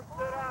 We're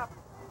stood up.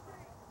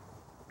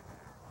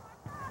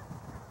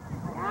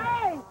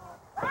 Hey!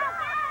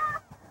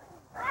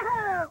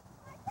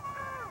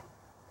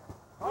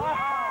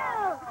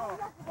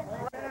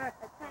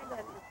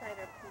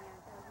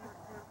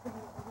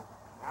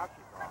 Now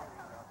she's off.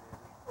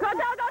 Go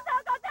down, go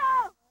down, go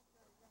down!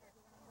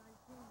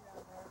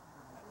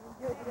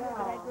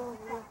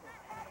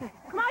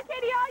 Come on,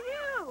 Katie, all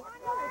you!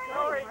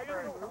 Sorry,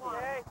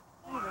 okay.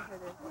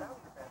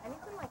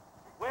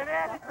 Win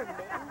it.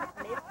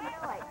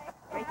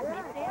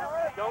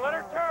 Don't let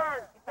her turn.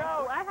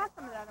 Well, I have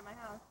some of that in my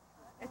house.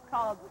 It's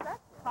called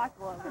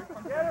possible.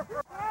 Get her.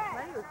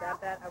 Mine was that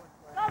bad. I was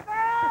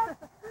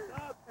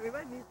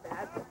Everybody needs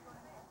that.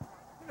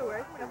 You know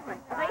where?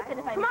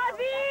 Come on,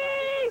 V!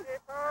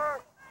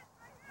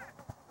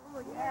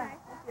 Oh, yeah.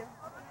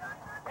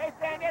 Hey,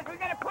 Sanders, we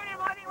gotta put him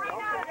on it right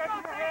now.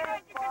 Go,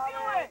 Sanders, you can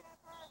do it.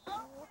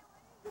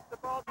 Get the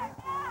ball.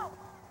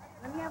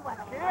 Let me have one.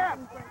 Yeah.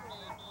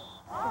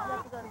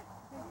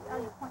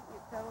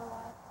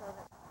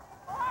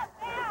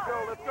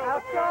 Let's go.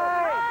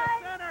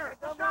 Outside. Center.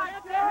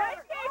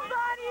 Nice game,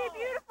 Bonnie.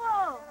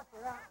 Beautiful.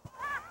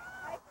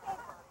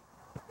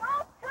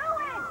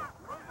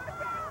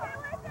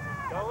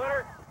 Don't let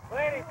her.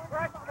 Ladies,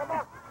 press. Come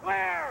on.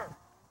 Clear.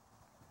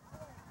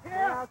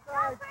 Stay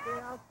outside. Stay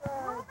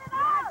outside.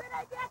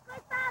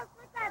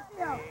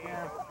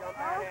 Yeah, don't jump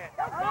at it.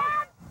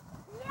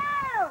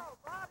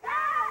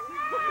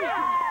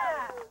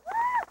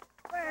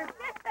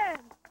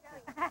 Persistence.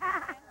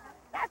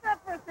 That's a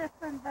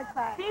persistent big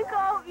fight.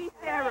 Cinco y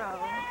cero.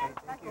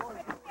 Thank you.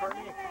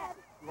 Courtney,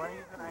 you want to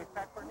use an ice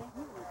pack, Courtney?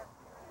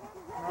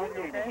 No, you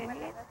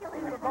okay?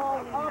 The ball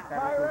up,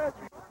 Pirates.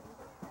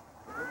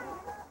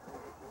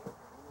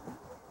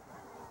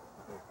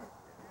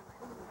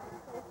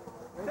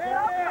 Stay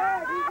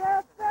outside. He's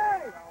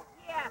outside.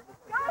 Yeah.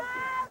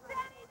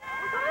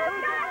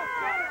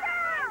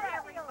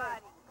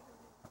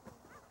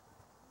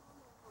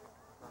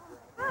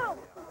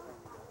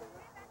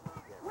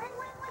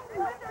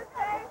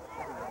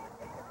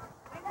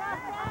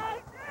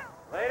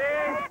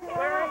 Ladies,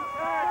 clear and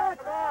cut.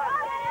 Come on.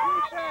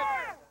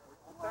 Defense.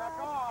 Back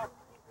off.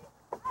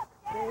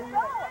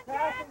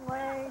 Passing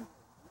lane.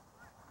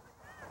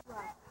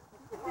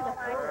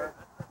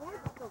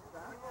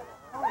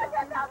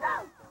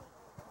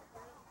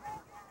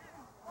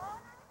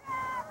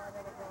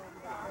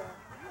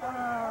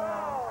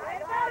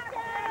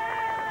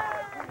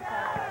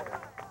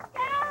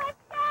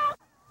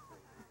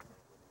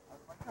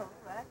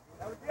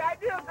 That was the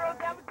idea, girls.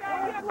 That was the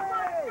idea. Come on,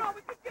 let's go.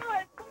 We can do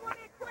it. Come on in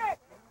quick.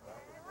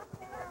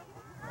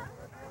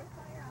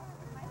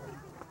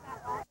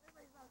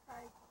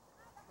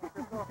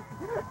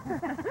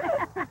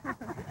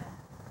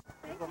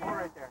 There's one more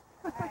right there.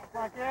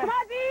 Come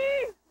on, V!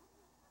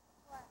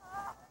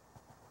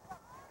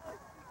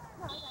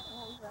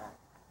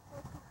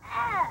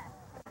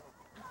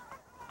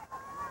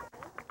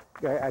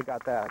 Yeah, I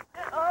got that.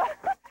 Oh.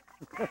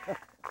 Great.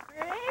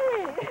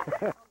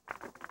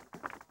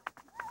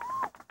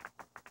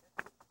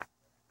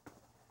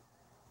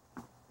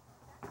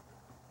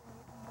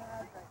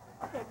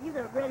 Okay, these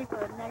are ready for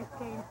the next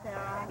game,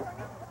 Sarah.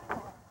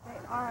 They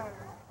are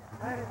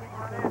ready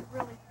to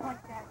really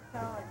point that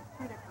show and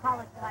shoot a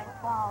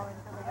college-like ball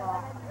into the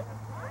ball.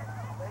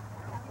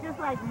 Just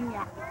like me.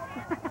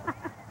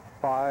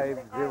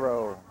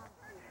 5-0.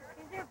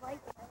 Is there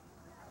blanket?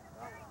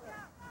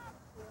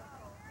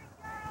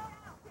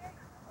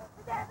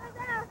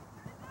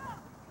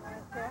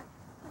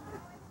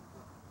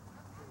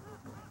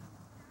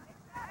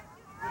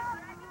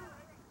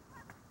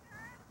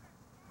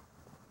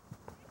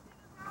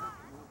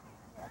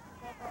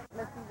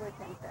 Let's see where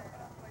Chantel.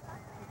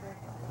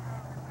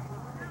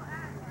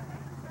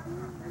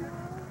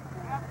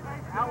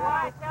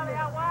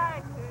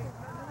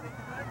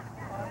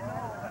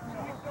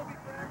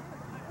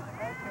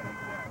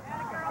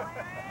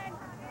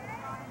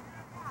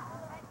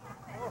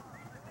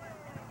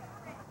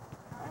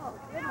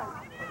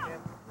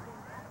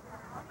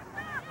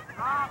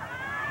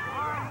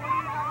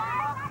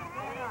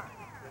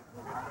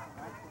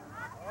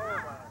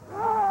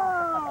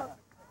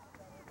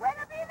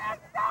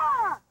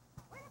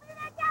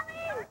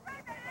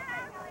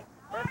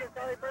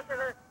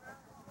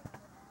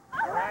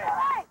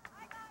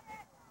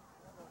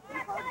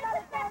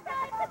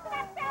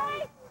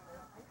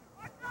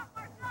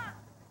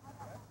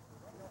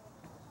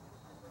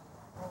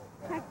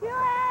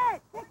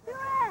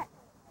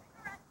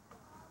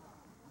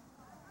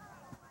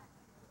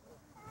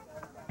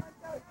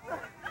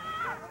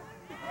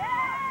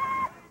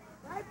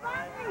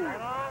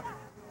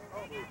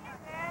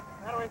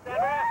 That way,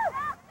 Sandra.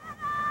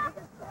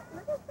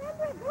 Look at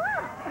Sandra.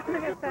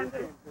 Look at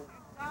Sandra.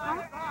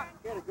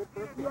 She had a good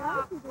first game.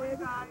 Yeah, she did.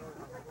 Come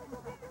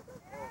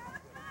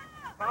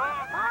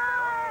on.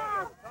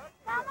 Oh,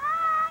 come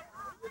on.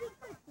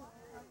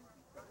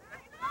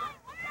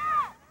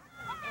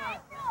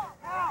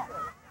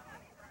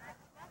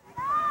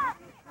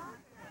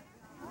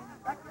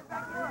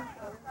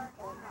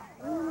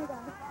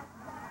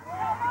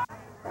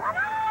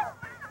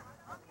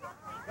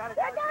 You're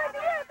going to do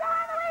it. Go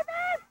on the way,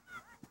 babe.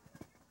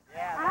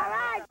 Yeah. All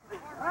right.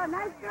 Oh,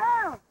 nice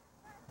throw.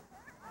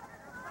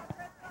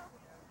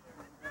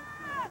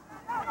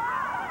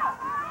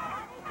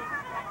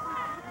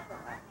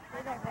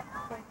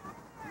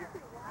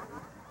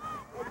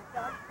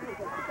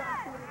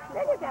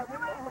 Look at that.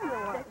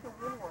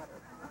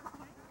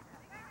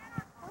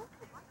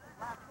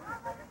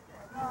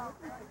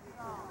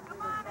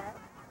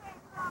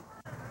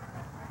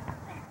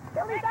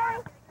 Billy,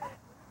 going.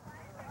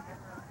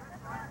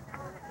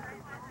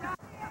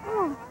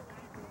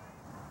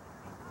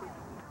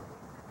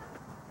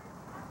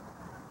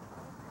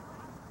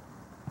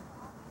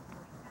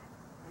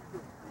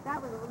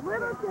 That was a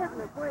little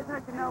different. Boy, it's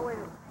hard to know where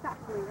to stop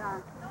going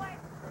on.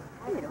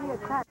 I could be a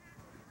cut.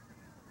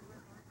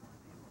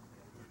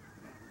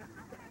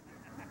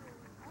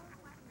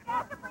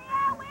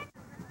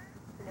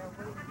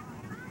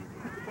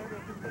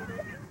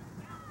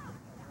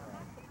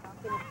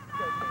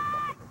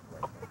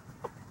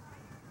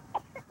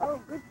 Oh,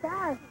 good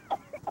pass.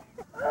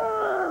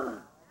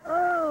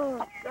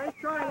 Oh, Nice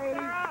try,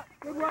 ladies.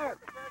 Good work.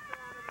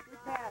 Good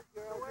pass,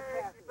 girl.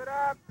 Good pass. Keep it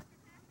up.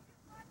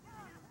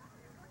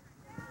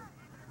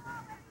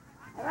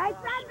 all right,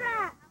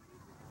 Sandra.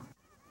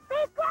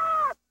 Big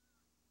up.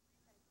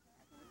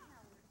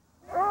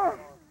 Oh.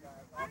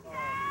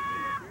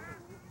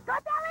 Go,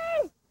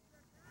 Billy.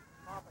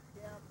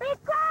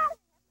 Big up.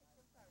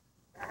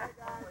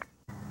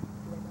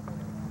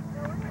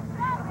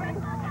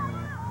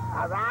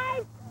 All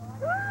right.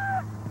 Woo.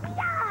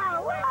 Yeah.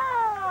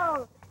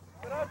 Whoa.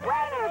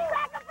 Winner,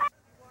 sacrifice.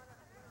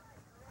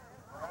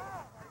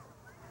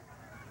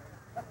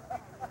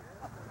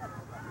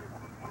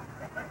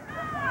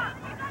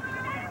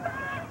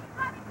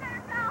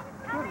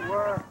 Good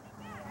work.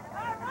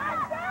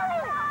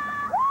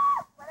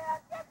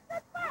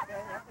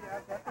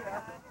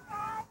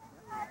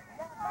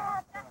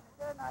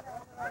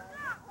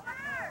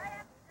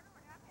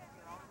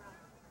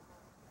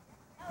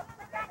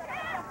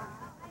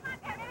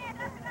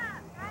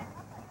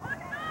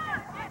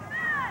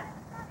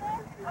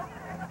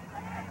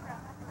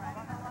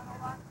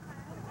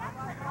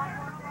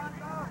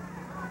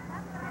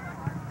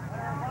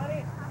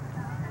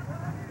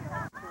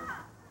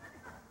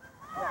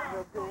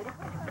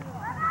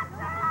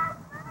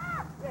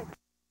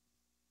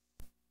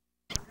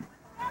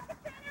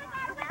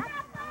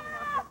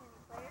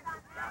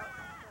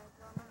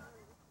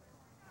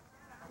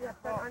 Yes,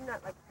 but I'm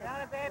not like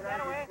Down it, babe.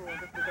 That way. this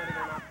is better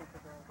than option for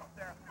girls.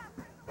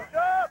 Push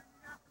up.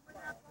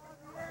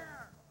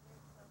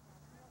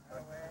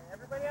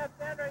 Everybody else,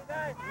 Sandra, you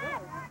guys.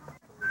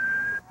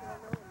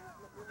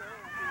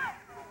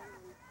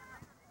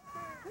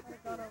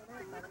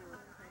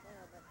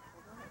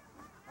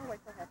 Oh, I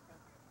still have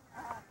some.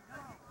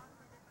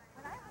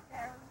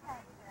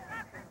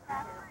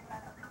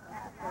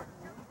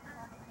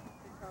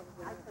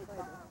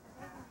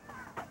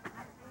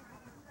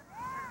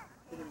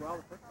 She did well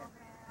the first game.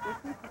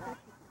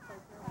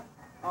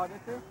 Oh, did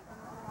you?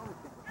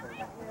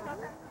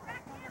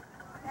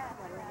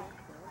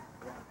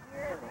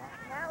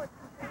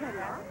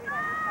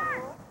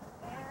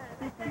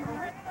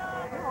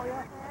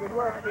 Good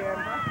work, Kim.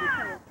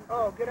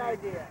 Oh, good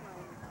idea.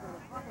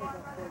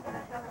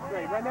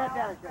 Great. Run that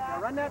down,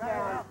 Chantel. Run that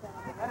down.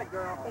 That a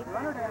girl.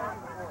 Run her down.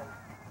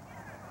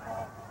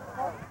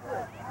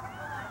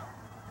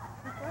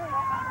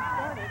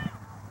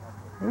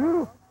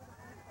 Ooh.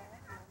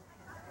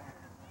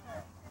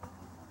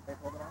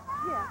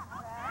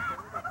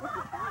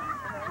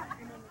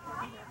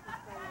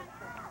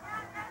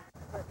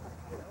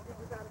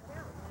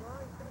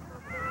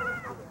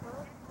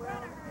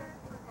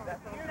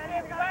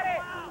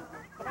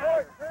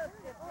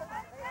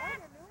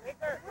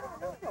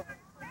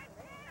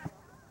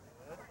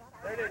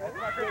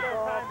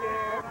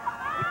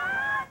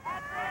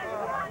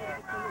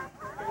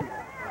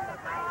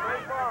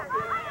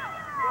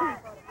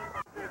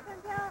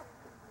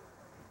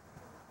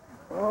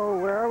 Oh,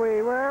 where are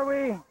we? Where are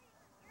we?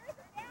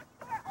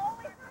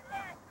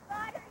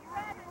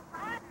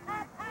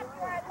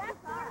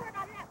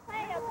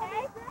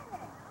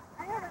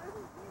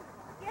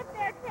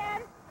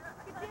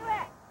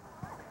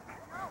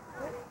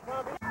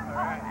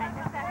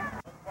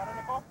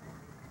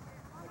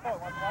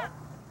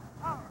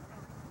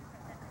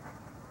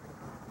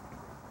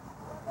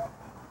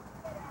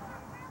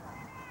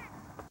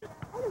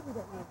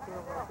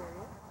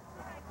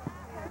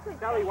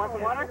 Kelly, want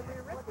some water?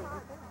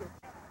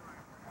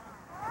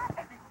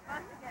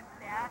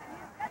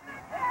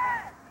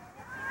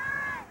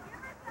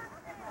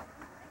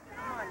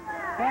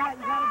 Cat,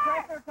 you got a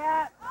pressure,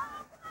 Cat?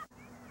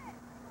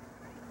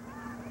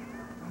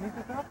 Sneak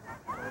this up?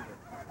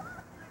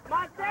 Come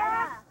on,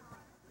 Sarah!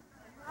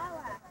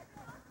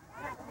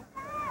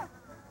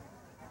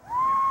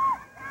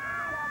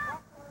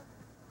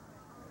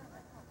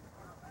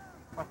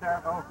 What's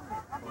there? Oh.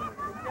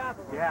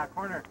 Yeah,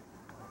 corner.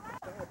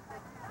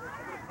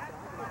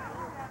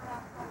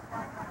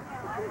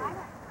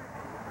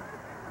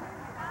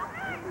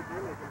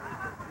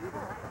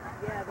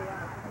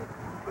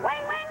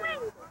 Wing, wing,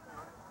 wing!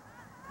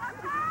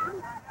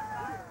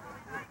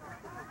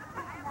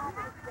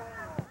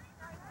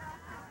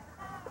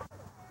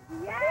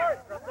 Yes!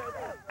 Go,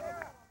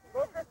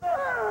 Crystal!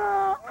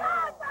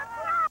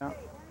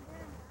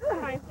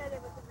 Oh, I said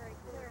it wasn't very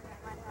clear and I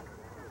might have to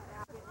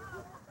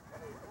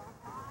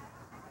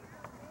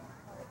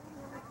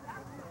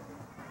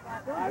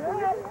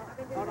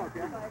Oh, no,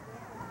 Jen.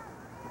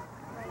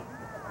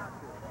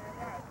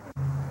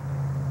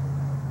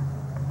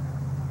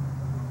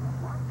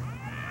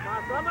 Come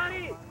on,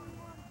 somebody!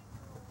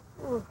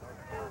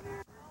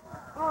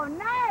 oh,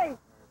 nice!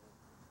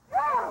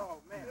 Oh,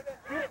 man.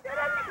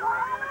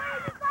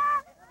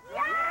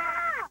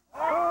 Yeah!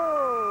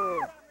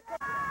 Oh!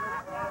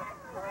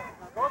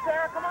 Go,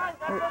 Sarah, come on,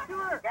 let's go to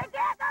her! Go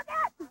get!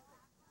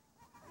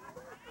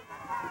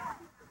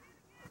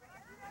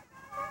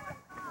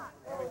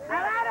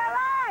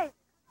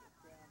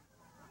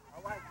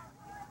 All right!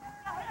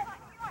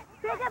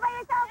 Pick it by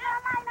yourself for a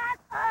line,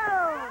 that's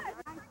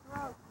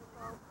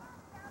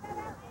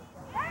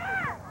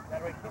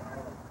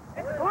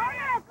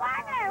Corner!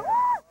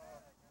 Woo!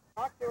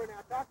 Talk to her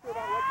now. Talk to her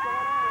about what's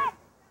going on.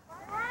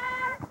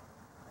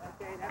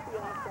 Okay, that's the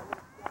awesome.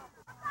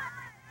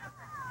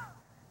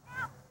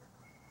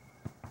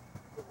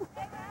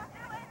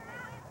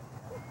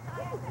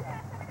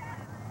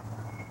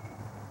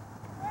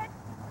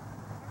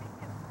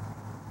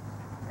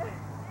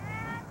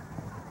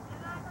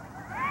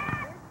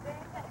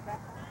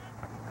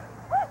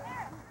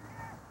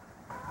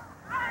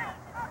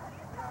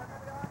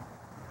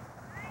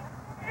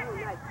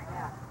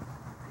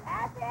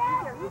 That's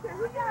it! Here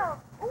we go!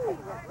 Ooh,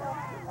 let's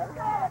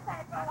go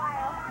outside for a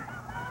while.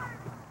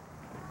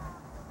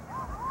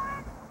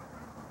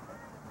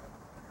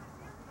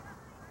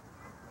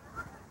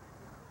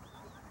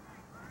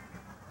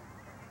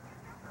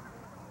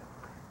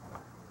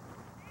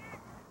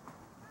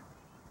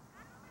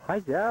 Hi,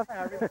 Jeff.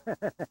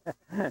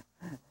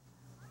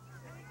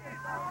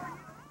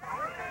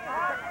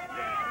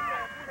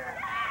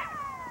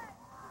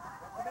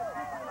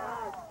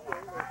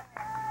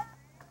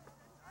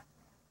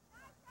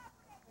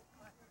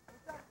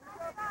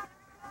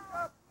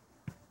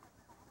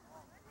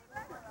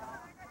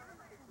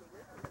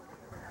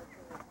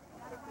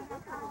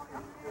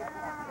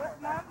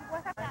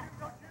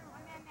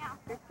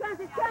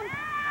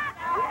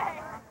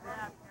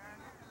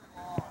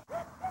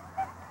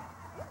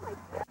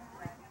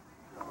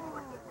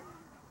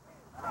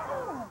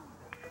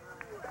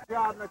 Good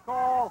job,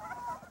 Nicole.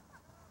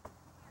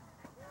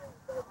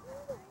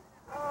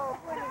 Oh,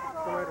 That's the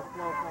way to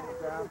slow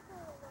things down.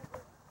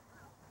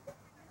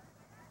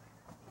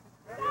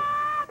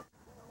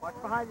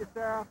 Watch behind you,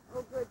 Sarah.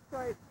 oh, good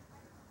choice.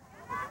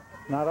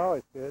 Not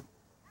always good.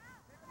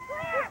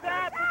 Good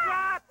shot, good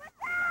shot!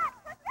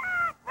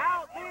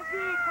 Out,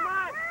 Nancy, come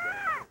on!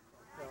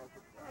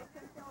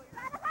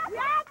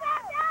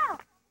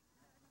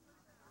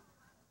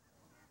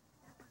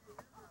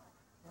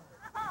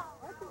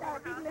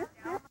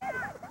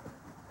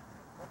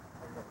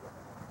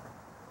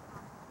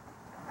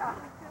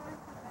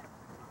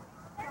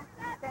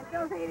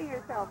 Don't hating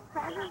yourself.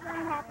 Presents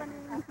aren't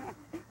happening.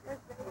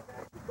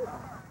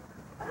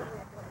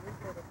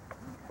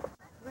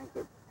 Drink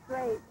it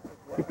straight.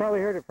 You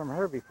probably heard it from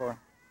her before.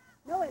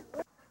 No, it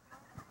works.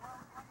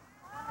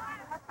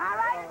 All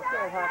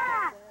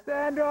right,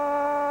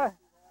 Sandra!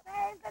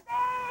 Save the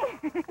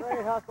day.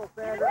 Great hustle,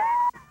 Sandra.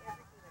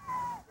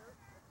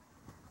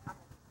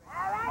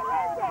 All right,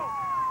 Lindsay.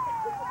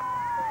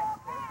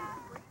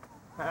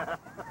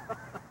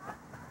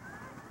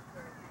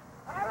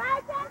 All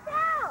right,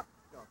 Chantel.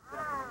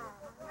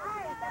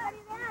 Nice. Somebody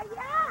there.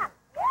 Yeah.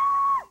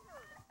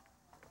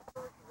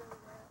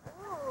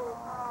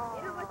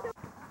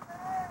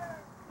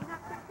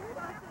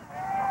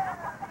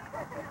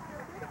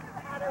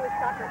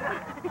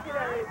 Good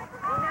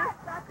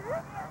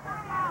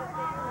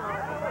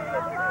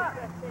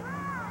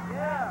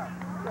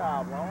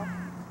job, Lola.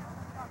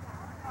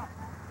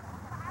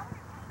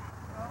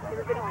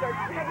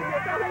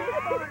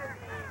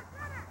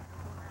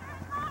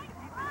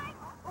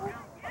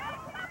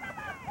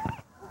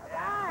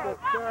 Good,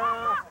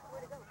 Sarah.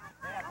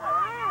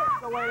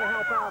 That's the way to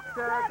help out,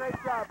 Sarah. Great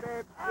job,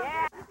 babe.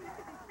 Yeah.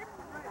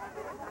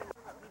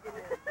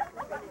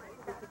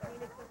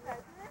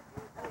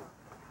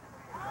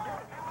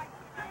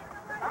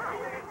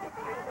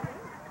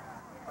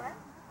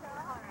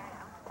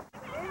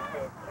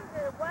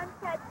 One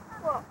catch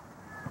book.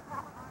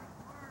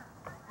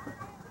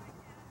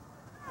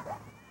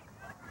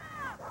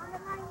 On the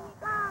line you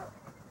go.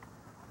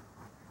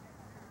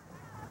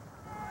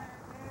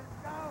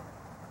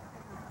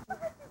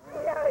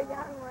 Yeah,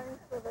 young ones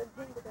for the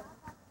jingle.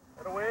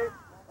 Get away.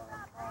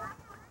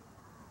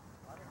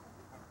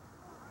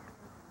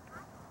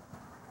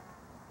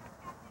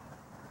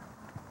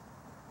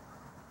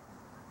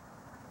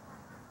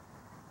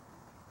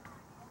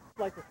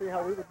 like to see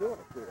how we would do in a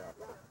shootout.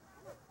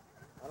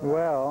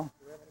 Well,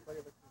 Do we have anybody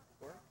that can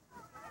score?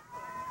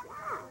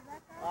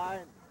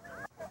 Fine.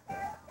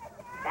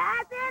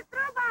 That's it,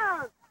 throw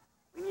balls.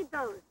 We need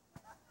those.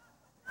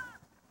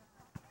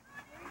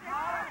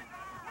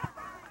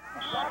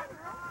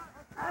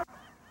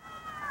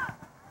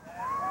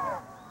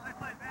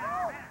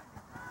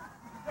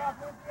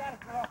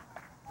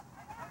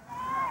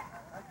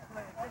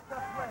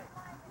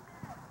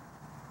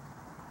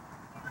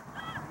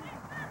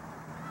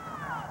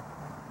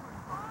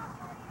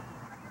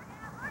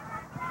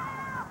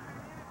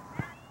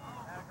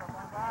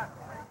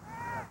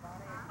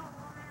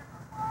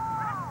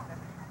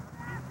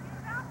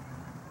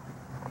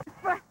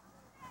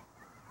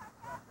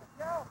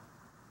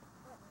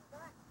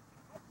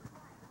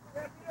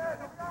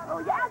 Oh,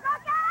 yeah, go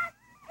get it!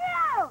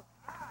 You!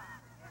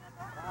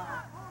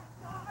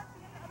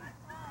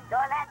 Go,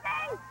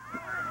 Lindsay!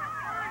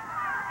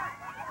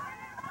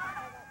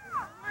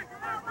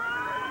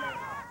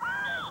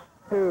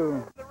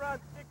 two. The run,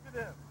 stick to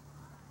them.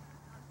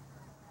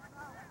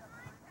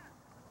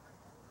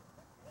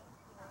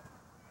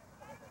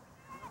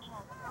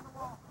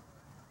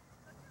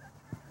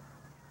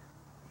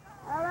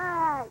 All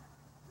right.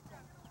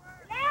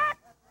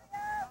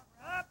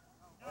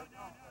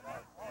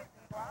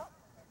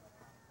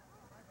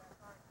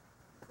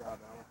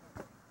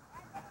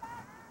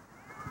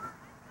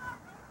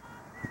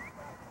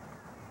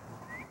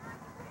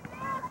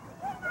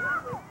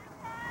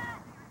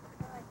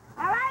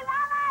 All right,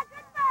 Lala,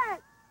 good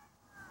work.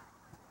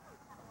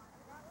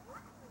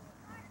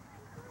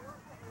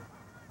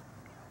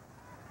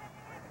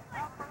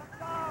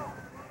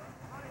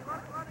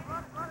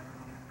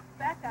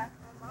 Becca.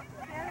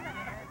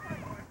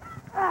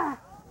 Ah.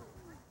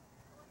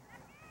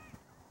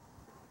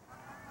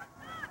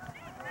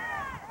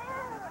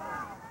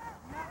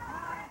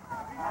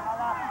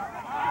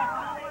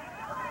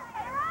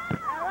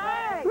 All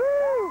right. Woo!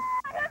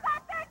 Who's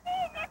on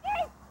 13, Nikki?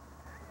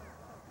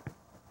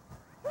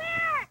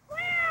 Clear!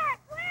 Clear!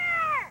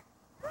 Clear!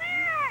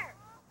 Clear!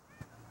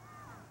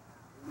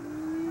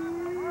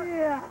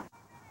 Yeah.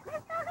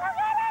 Let's go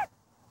get it!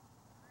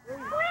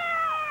 Clear!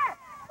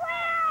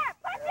 Clear!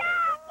 Push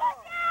out!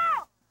 Push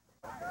out!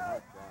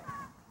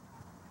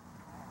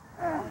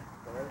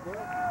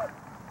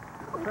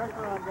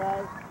 Pressure on,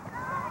 guys.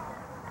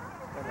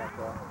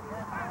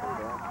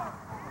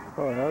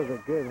 Oh, that was a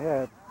good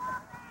hit.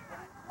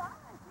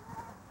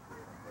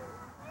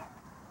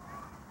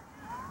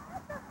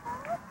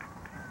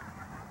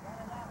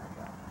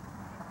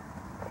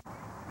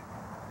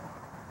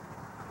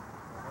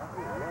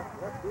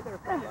 Let's be there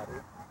for somebody.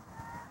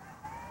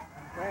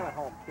 Ram it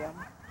home, Kim.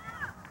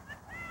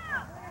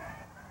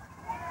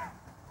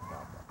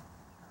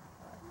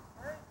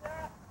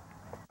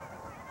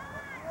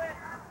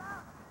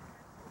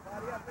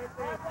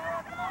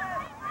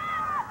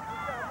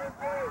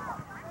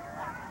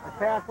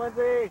 Pass,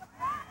 Lindsay.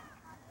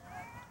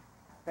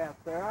 Pass,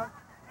 Sarah.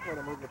 Way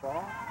to move the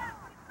ball.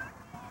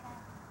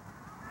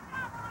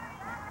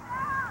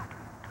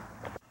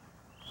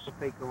 The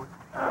fake going.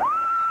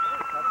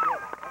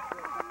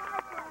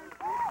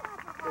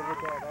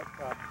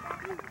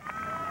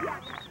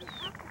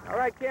 All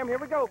right, Kim, here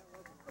we go.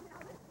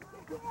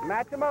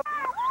 Match them up.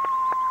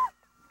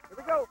 Here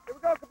we go,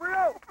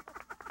 Cabrillo.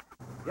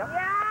 Yep.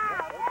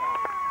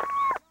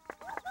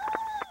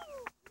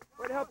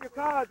 Way to help your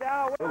cause,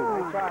 Al.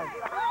 Nice try.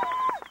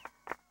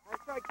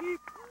 Nice try, keep.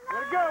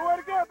 Way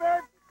to go,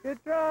 babe. Good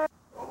try.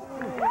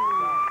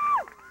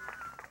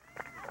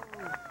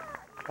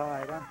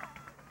 Tied, huh?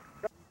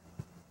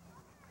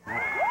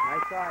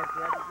 Nice try.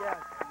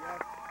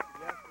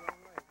 Yes,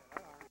 wrong way.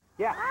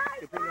 Yeah,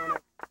 continue on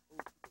it.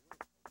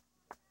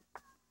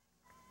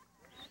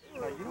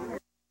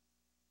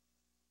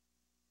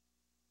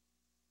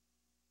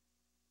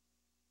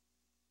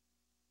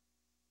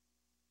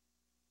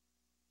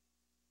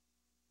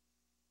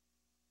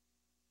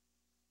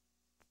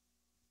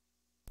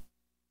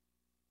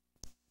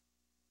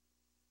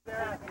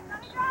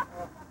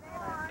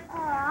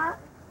 Aw.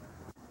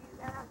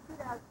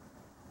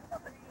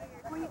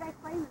 Where you guys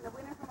playing? The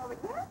winner from over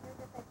here?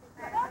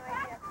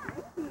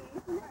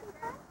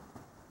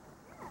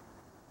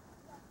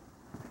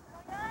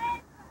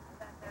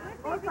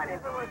 What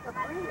if it was a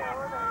free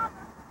order?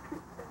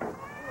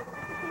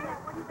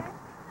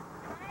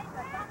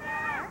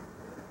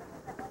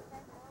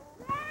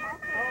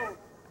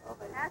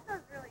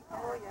 That's really cool.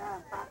 Oh, yeah.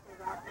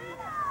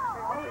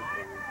 They're always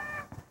good.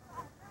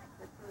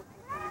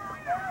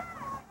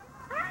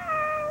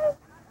 Hi!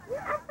 You're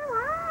up so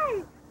high!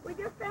 We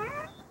just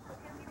there?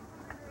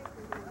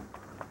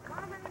 Mom,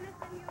 I'm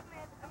missing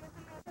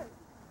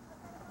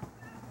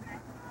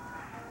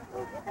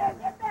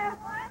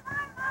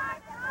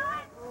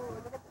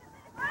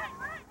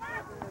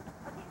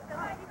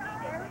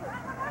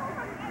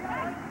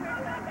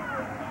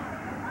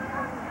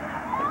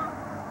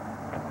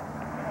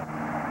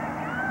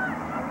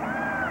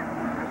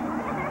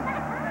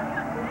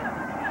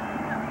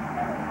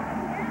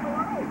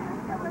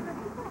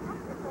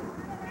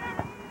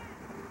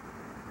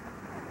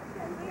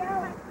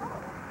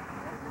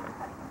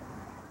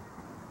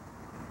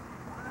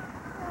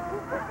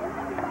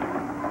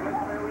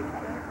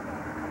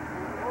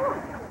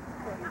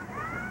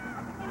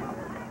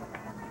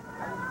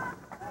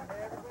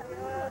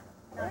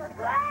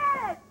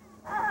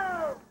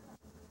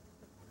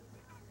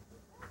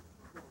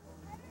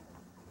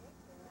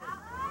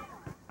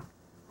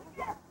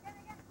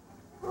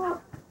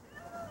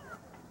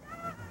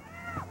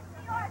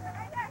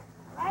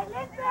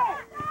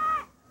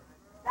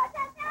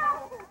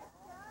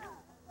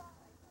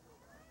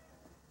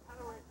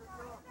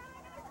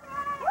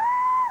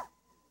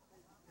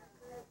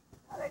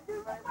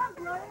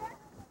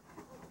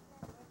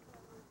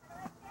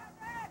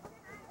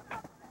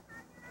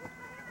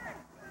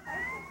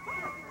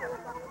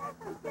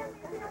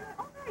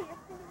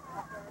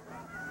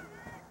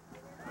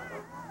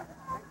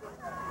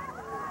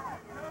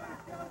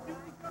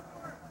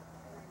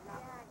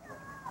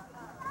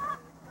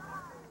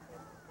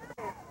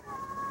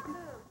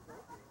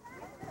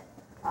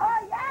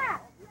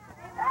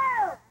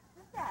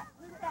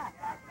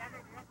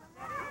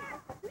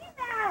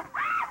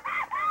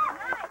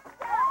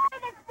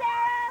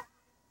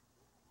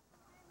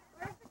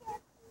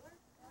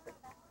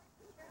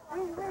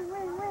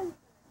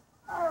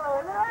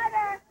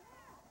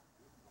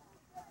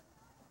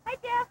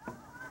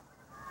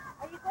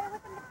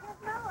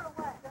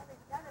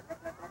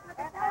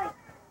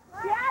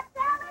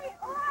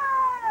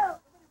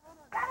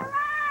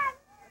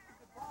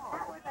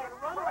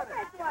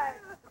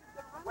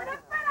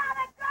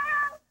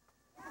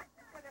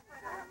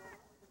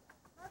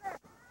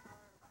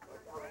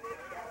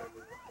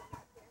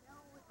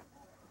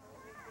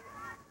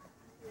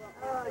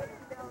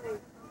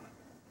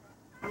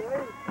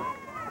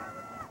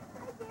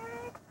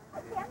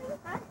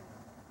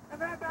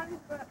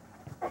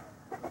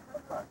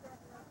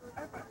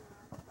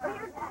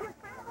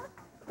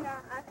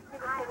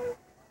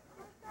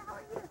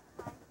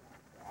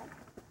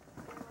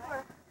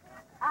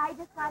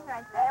father,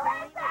 I Stay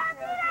away,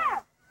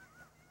 Sarah!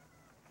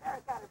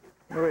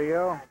 There we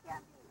go.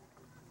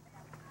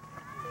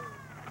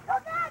 Go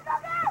get! Go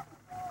get!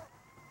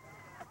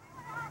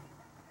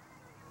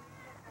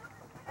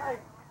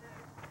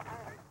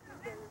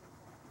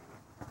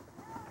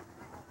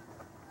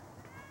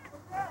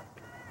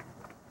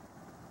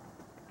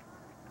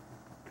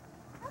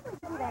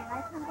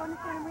 I'm going to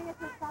Santa Maria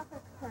to a soccer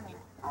tournament.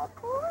 Oh,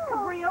 cool.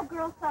 Cabrillo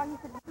girls saw he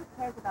said, who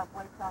cares about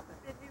boys soccer?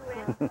 Did you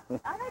win? And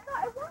I thought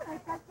I won. I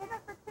got given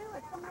for 2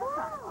 at some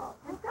Cool.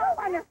 And so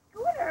on a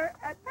scooter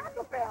at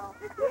Taco Bell.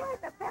 Did you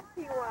like the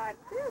Pepsi one?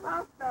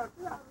 Also,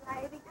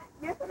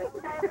 yes, it is.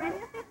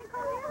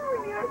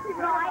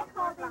 No, I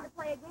called in to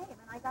play a game,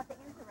 and I got the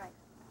answer right.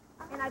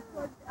 And I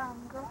played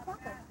girls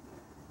soccer.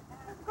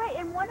 It was great.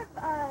 And one of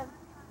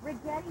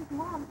Rigetti's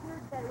mom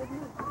heard that it was me.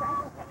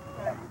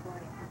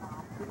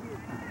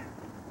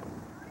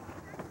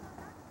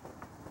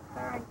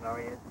 Sarah and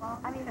Gloria's mom.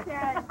 I mean,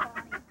 Sarah and Bonnie.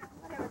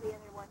 Whatever the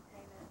other one's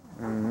name is.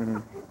 Mm-hmm.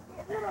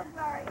 Little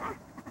Gloria.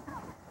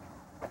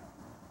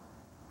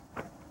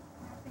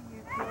 Nothing you,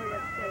 Gloria,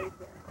 stays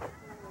there.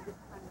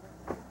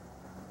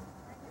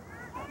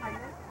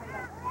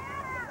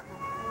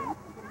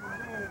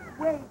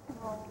 Way too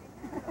old.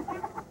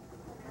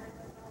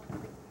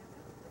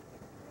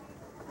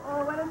 Oh,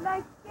 what a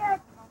nice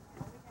sketch.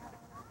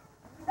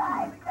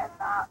 Nice,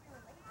 that's all.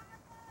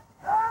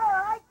 Oh, I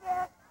like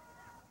it.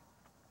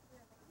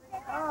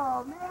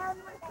 Oh, man,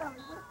 we're sorry.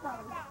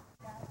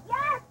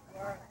 Yes!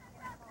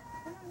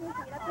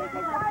 Help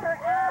her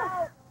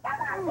out. Come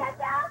on,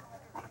 Chantel.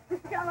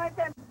 Come on,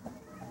 Tim.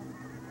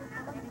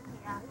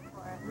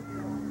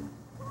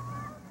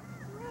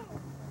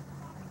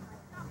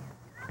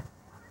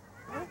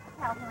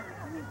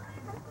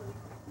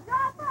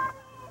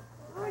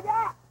 Ooh,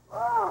 yeah.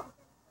 Oh.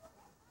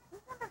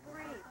 Who's number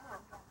 3?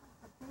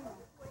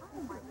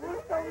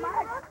 Thanks so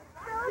much.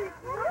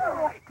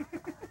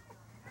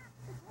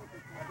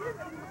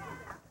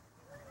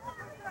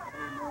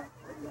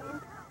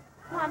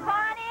 Come on,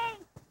 Bonnie.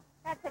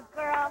 That's a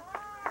girl.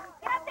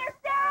 Get up there,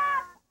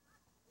 Sarah.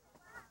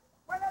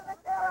 What is it,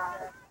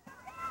 Sarah?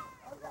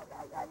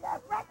 Yeah.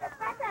 Press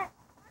it.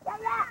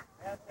 Yeah.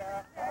 Yes,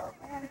 Sarah. Oh,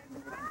 man.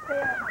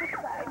 Sarah, this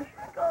side.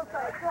 Go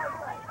side.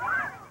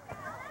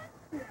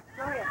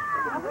 Gloria.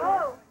 Hello.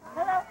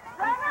 Hello.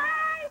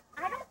 Bye. I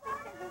don't think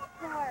there's a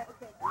star.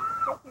 Okay.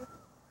 Thank you.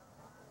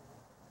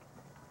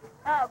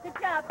 Oh, good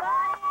job,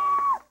 Bonnie.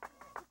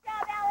 Good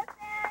job,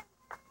 Allison.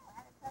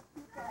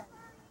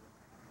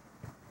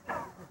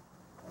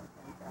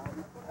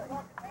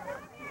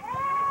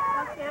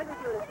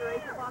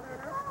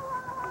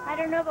 I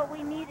don't know, but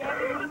we need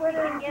everything she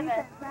can give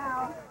us.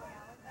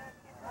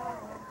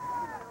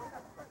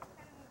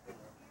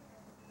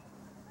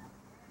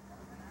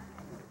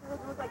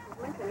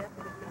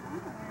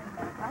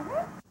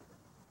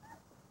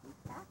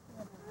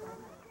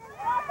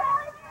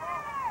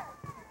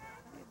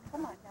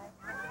 Come on, guys.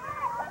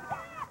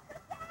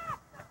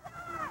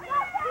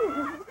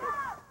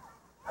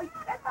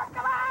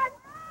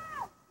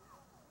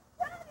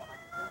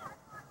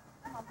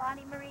 Come on,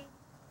 Bonnie Marie.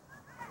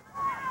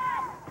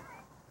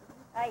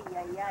 Ay,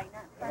 not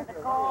in front of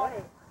the goal.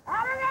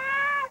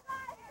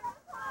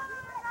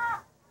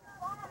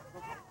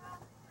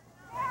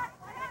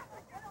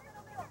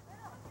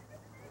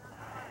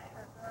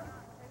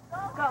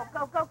 Go.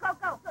 Yeah.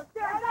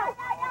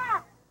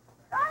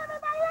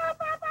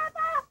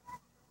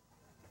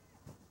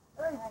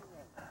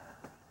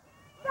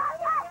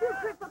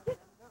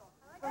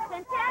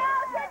 Chantel.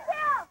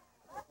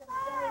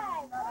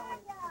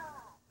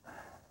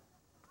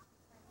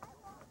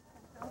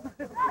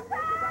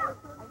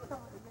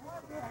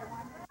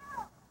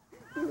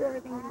 Do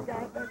everything you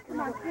guys. Come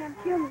on,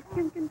 Kim.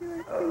 Kim can do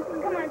it.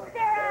 Come on,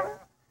 Sarah.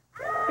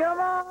 Come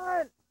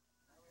on!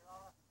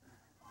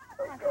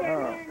 Come on,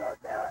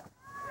 Sarah.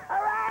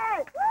 All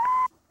right.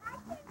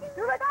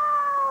 Here we go.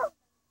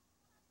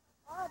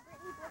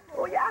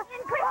 Oh, yeah.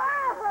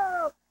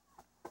 Whoa.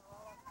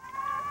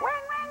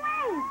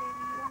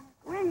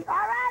 Wing. All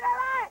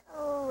right.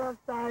 Oh,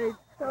 offside.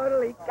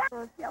 Totally.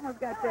 Oh, she almost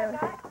got there.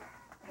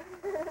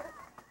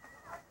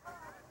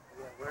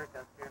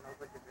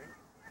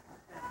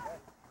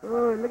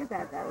 Oh, look at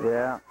that.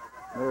 Yeah,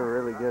 they're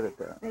really good at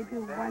that. They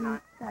do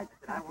one side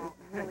passes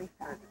really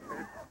fast.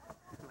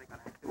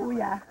 Oh,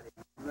 yeah.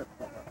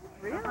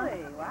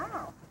 Really?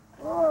 Wow.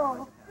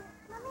 Oh.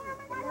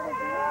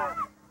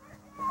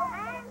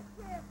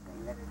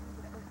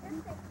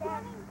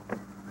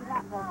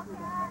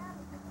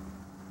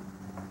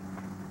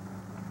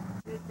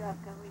 Good job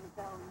coming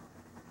down.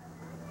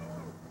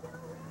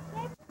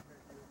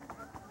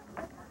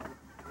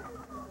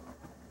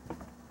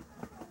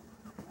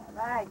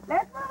 All right.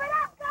 Let's move it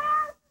up,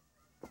 girls.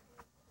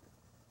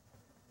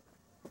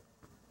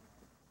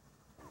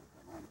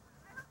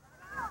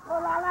 Oh,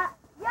 Lala.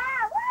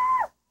 Yeah,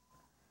 woo!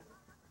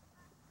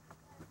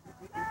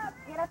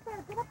 Get up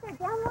there,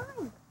 down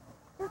line.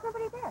 There's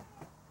nobody there.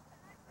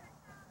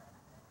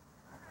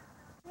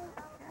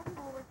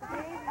 Careful with the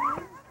baby.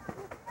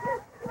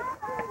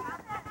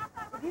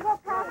 If you go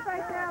past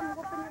right there, I'm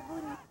whooping your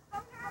booty.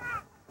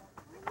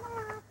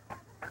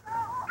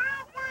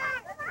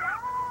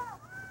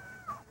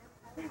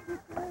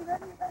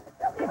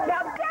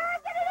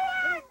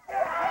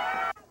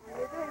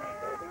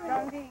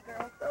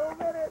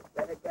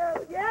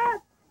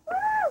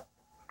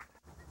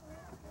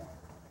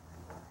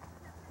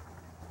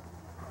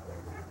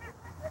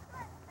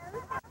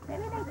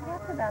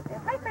 about this.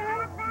 Hi,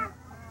 Fran.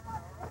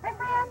 Hi,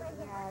 Fran.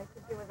 Yeah,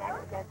 it was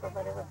accidental,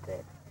 but it was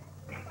good.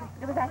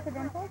 It was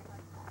accidental?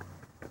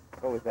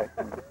 What was that?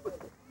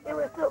 It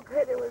was so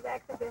good, it was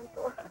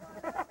accidental.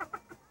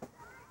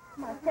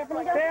 Come on,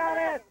 Stephanie, don't Stay on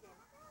it.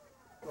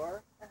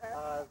 Score?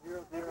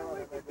 0-0.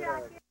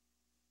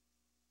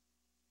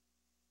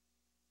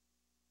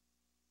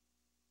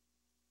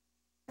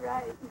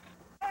 Right.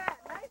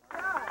 Nice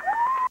job.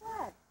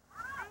 What?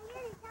 I'm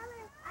getting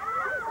colors.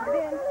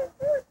 Ben.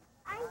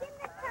 I'm getting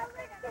the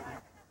colors.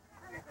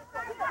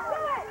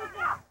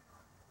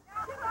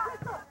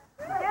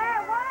 Yeah,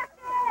 watch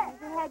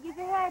it. Use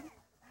your head.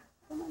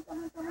 Come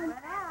on. Run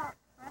out.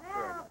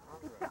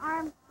 Get your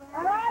arms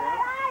down.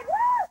 Right.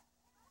 Woo!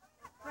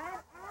 Spread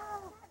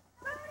out.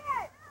 Shoot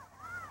it.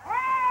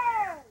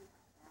 Hey!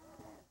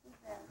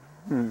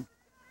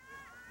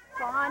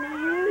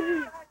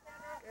 Bonnie.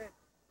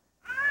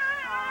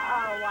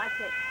 Oh, watch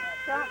it.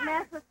 Don't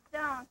mess with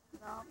stones.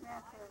 Don't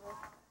mess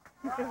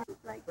with it.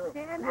 Like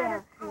 10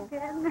 out of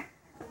 10.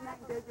 Not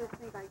good, just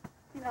be like,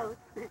 you know.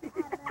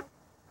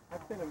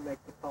 I'm going to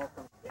make the call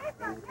from...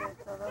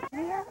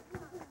 Here.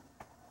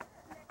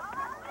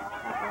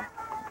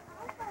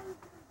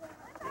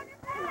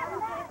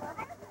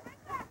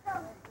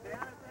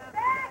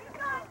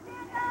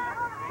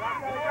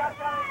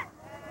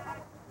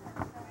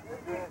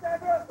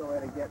 That's the way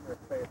to get in her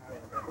face.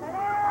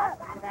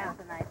 That was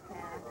a nice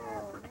pass.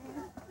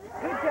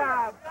 Good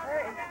job.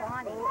 Where is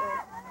Bonnie?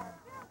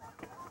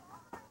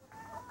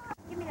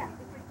 Give me that.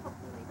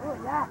 Oh,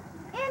 yeah.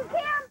 In,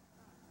 Kim.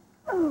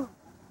 Ooh.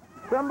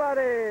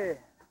 Somebody.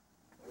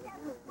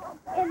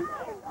 In.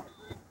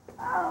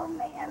 Oh,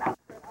 man.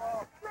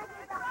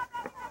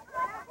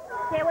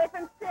 Stay away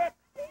from 6.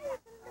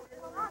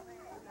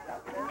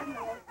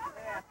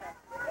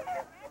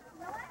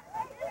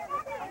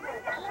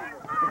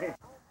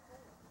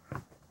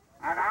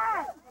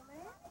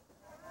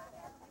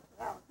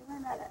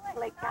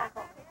 Like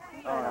tackle.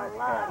 Oh,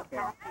 nice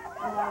catch.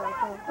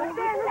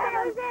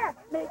 Who's there?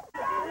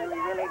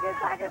 Really good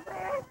soccer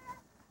player.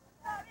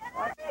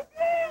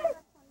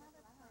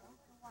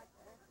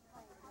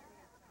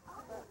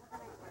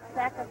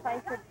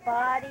 Sacrifice his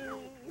body.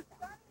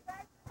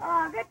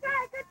 Oh, good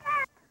try.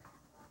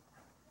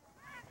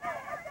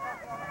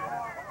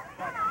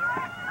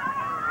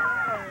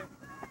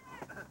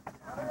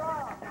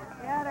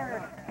 Get her.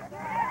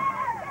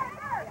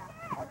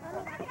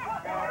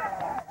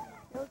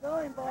 Still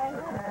going, boy.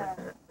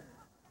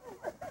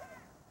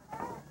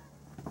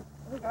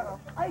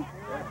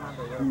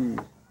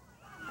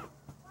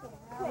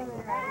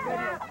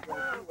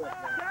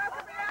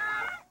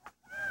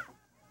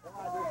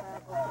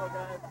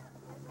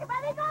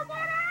 Everybody go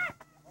get it.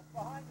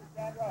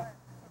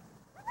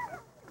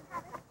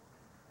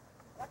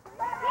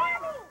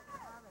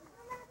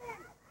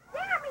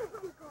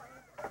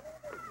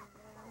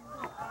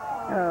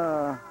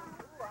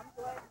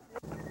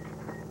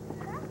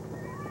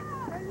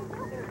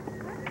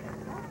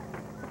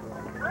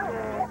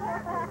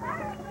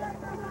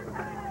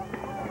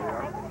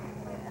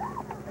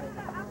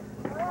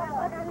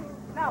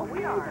 No,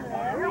 we are.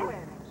 We're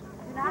winning.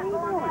 Do not go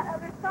on that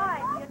other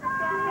side. You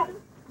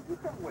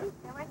understand me?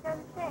 They're right there in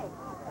the shade.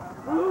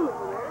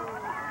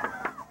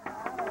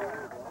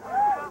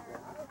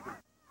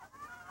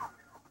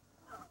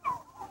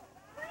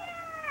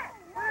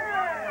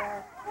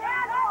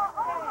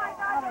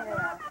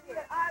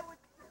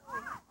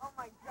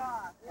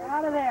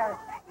 Out of there.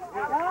 Go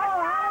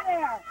out of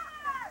there.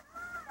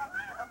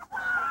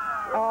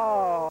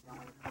 Oh.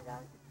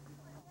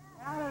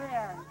 Out of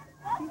there.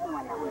 She's the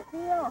one that was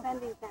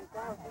defending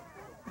Chantel.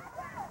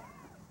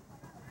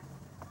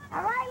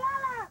 All right,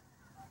 Lola.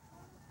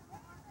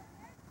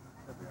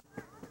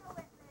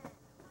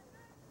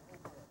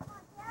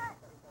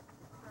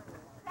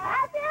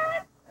 That's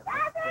it.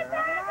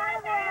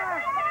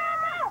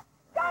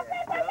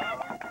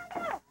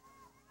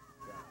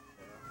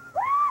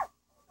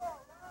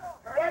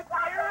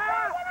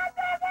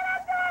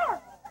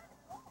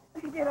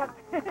 Get up.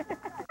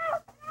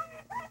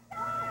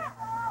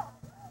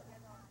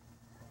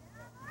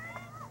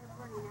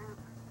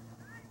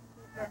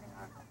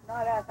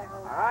 Not us, I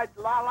hope. All right,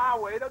 La,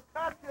 way to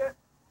touch it.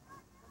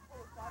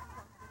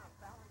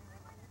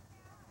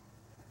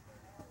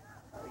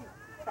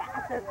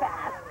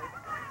 Fast.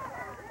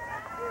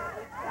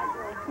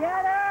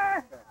 Get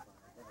her!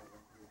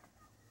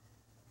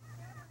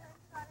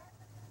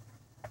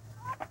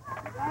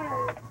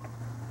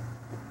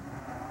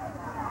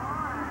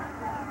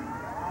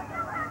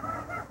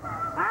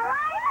 All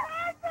right,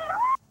 Nancy.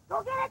 Go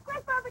get it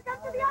quick, Bobby. Come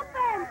to the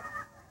open.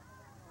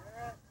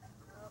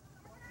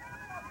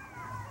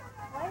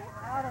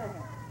 Out of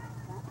here.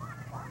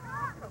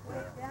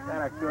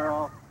 That a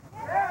girl.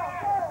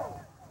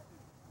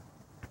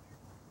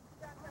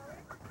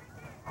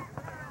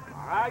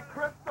 All right,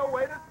 Crystal,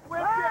 way to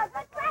switch Oh, it.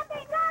 good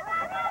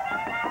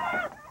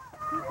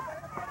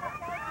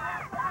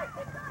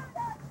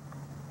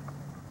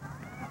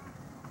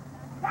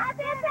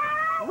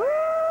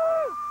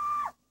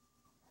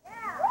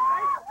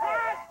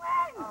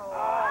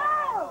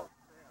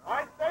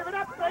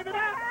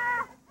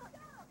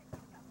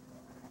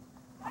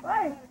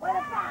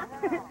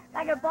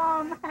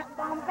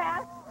bomb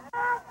pass.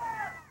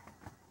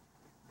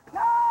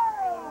 No!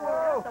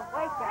 The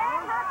white guy.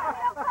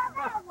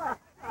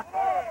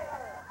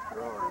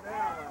 Throw her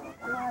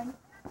down.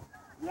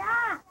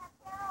 Yeah!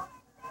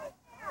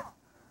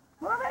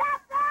 Move it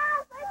up,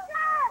 girls! Let's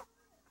go!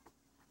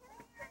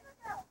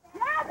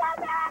 Yeah, go,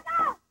 Sarah, go!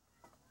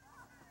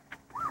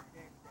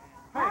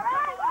 All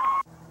right!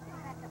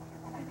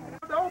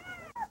 Nope.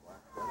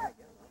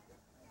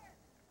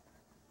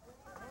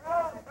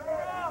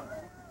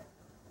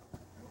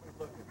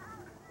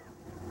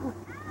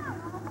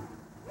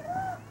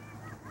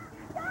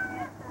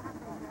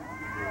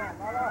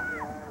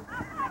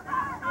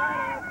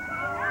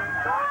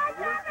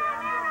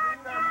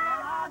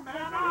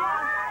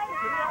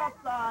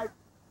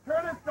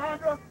 Turn it,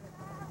 Sandra.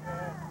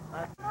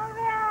 Move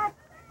it!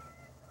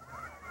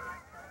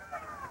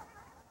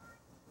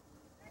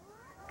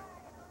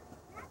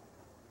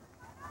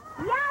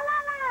 Yeah,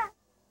 Lala!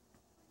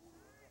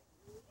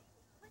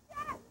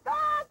 Go,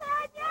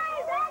 Sarah!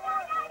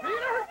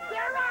 Peter,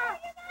 Sarah!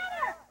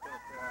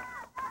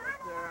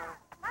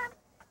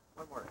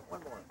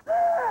 One more.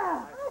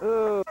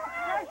 Ooh.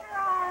 Pressure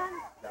on!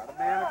 Got a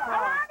man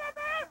across.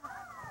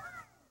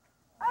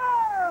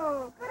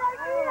 Oh, good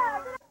idea!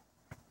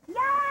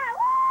 Yeah,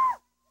 woo!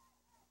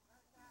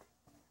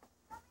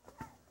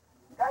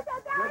 Go, go,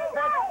 go! Good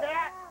catch,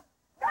 Cat.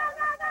 Go,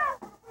 go, go!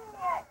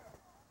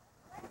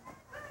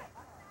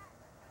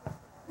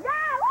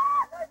 Yeah, woo!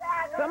 Go, go,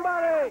 go!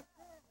 Somebody!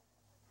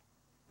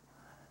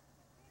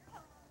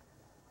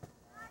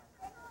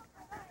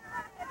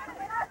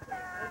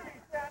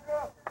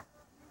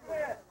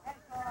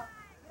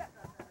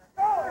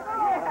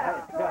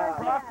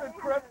 Crossing,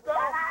 Krista.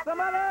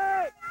 Somebody!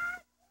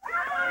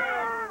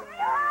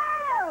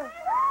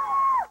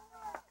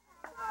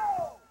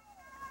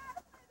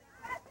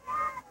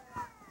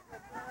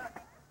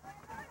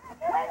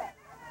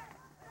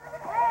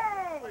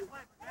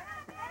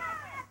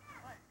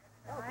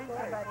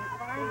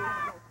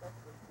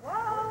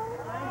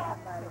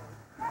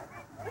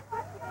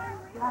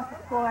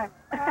 Score.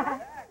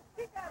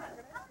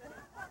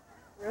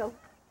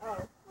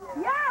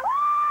 Yeah, woo!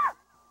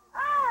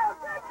 Oh,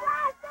 good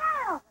job,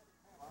 Phil!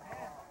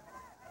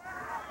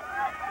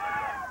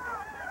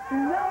 No,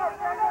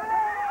 no, no,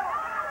 no!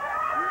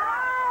 No,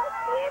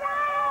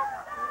 Peter!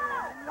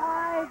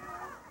 Live.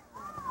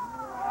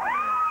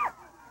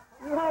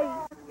 Right.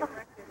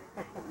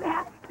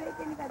 That's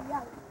taking the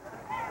yellow.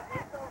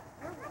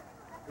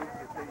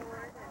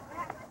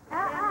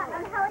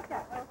 Angelica.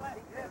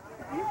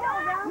 You go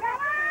around. Yeah.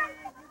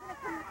 You're going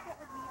to come and sit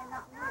with me and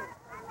not move.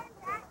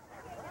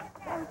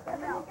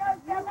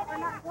 We're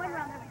not going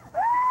around every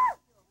spot.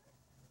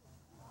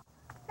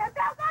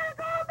 Chantel, gotta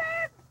go,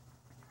 man!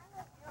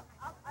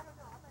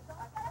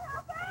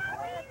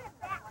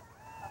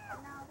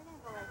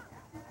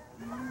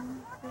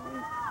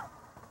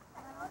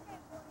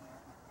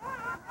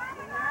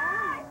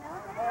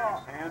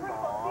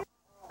 Handball.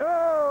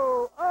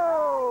 Oh!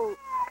 Oh!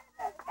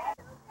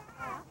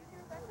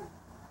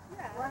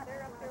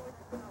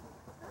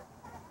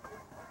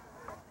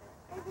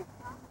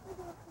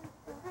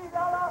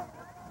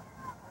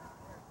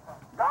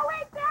 Go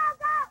in, Phil,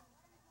 go!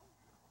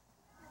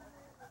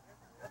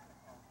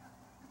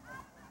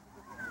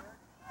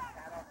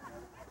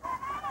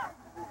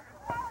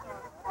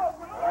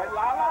 All right,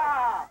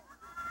 Lala.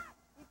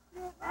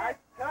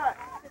 Nice cut.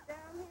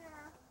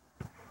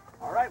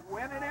 All right,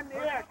 win it in the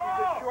air.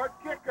 She's a short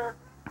kicker.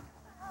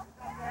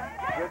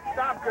 Good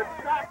stop, good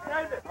stop.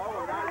 Save it.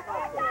 Oh, nice.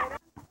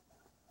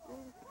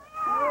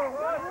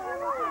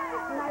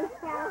 Nice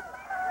pass.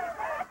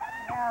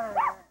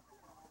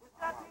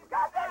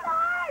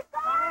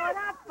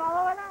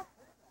 Follow it up.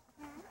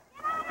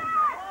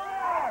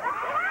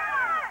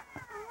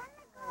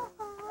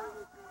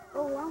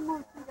 Oh,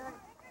 almost.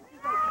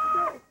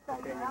 Out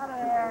of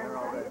there.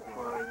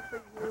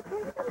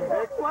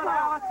 Next one,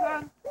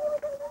 Allison.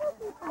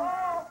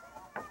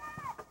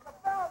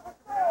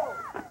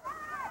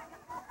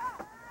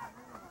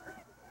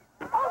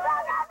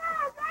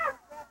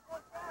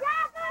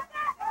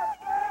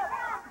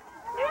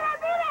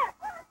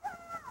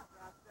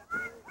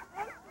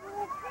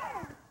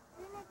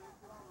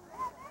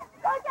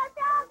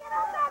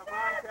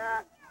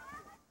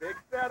 Big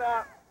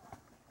setup.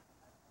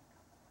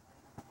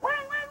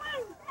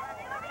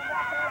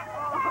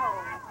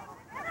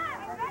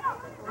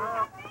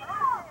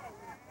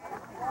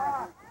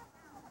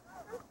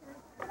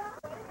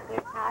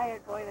 They're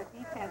tired, boy. The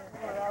defense is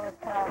what I was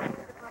told.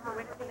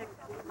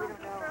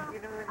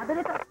 I bet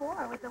it's a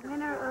 4 with the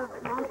winner of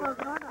Longpole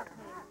North.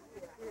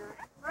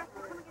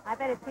 I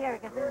bet it's here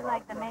because this is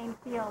like the main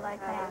field, I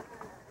think.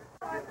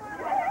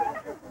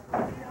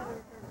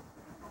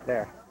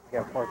 There. You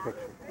got 4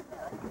 pictures.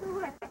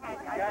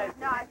 Guys,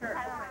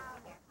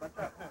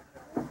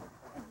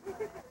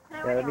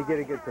 Yeah, let me get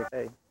a good picture.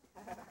 Hey.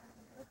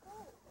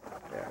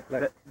 Yeah,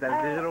 look.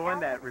 That digital one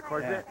that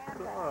records Yeah. it?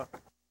 Cool.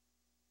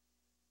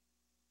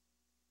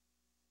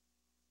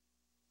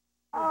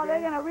 Oh, they're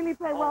going to really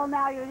play well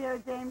now, you're here,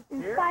 James.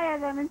 Inspire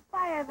them,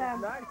 inspire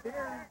them. nice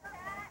here.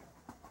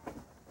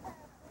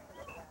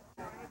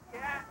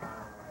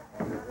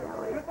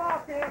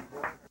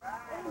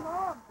 Hey,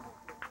 Mom.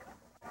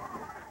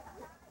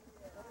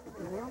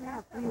 We don't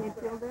have to,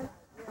 Matilda.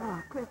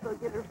 Oh, Crystal,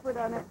 get her foot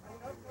on it.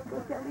 Go,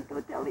 Telly,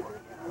 go, Telly.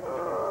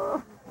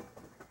 Oh.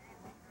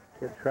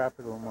 Get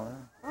tropical,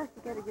 Mom. Oh,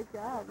 she got a good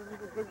job. It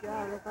was a good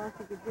job. That's all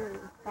she could do.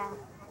 It was fast.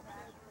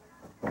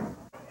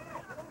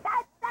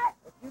 Stop!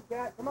 You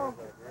cat, come on.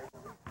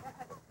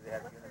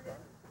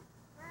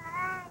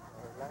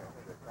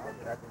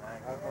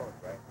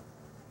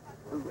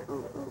 Ooh,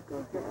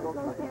 go, Sarah,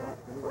 go, Sarah.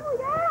 Oh,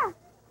 yeah!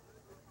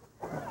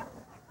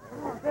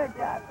 Oh, good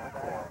job.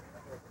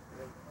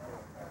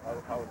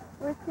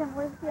 Where's Kim?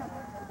 Where's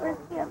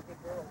Kim?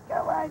 Go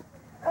on.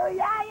 Oh,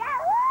 yeah!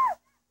 Woo!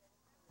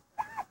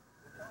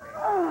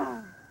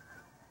 Oh.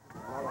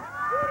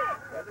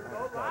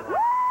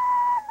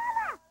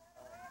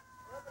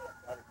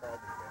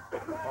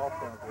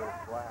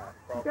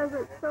 She does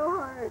it so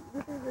hard.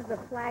 This is the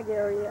flag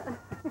area.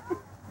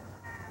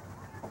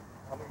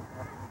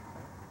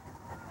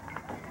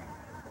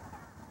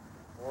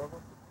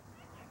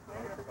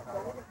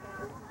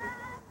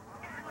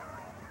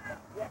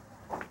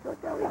 Go,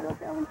 Telly, go,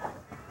 Telly.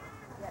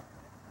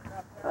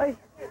 Oi.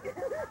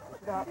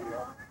 Stop.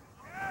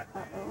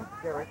 Uh-oh.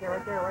 There, right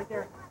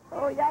there.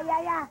 Oh,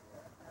 yeah.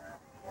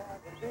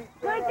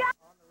 Good job.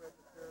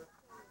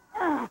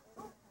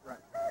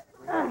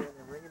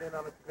 Ring it in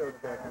on a to-go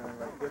check and then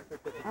gift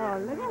certificate. Oh,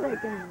 look at they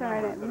can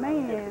start it,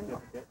 man.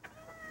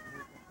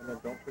 And then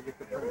don't forget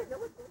to print it.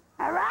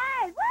 All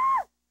right,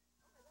 woo!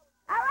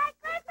 All right,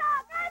 Crystal,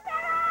 go,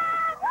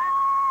 Sarah! Woo!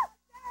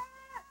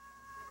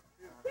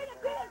 Shoot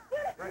it!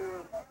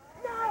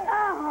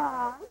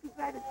 Oh, she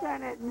tried to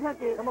turn it and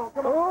hook it. Come on.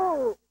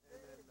 Oh!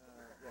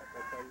 Yeah,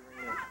 that's how you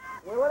ring it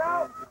in. Wheel it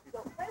out.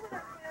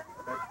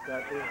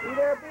 That is, Be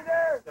there.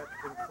 that's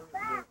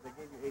included. They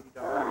gave you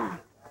 $80.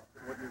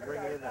 What you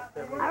bring in, that's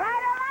 $70. All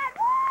right,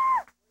 woo!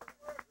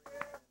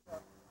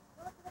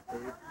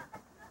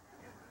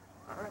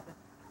 All right, then.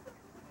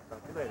 Talk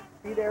to you later.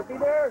 Be there. Be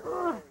there.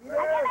 Again!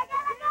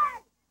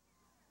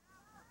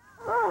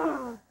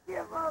 Oh,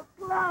 you're so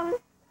close.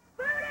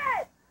 Boot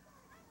it!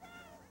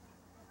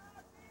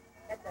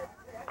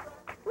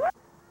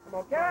 Come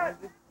on, cat.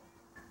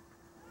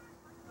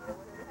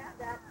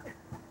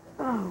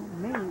 Oh,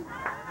 man.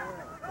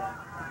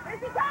 Here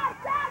she comes,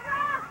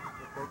 Sandra!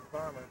 Big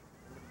farmer.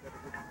 You gotta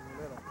get in the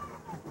middle.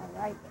 All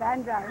right,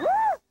 Sandra. Woo!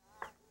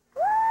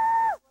 Woo!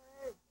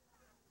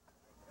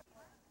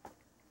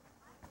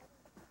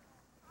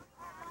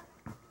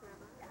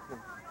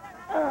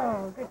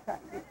 Oh, good try.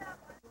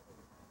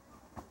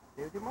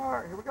 Here's your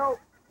mark. Here we go.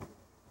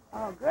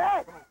 Oh,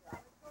 good.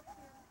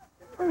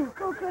 Ooh,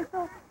 go,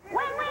 Crystal.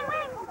 Wing!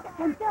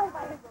 Chantel by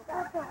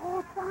herself the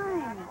whole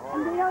time.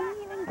 And they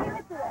don't even give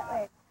it to that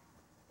way.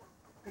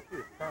 I think she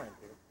was trying to.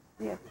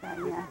 Yes, yeah,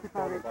 she Started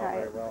probably off tried.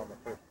 very well in the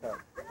first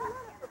touch.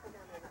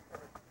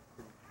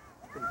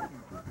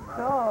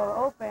 So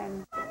open.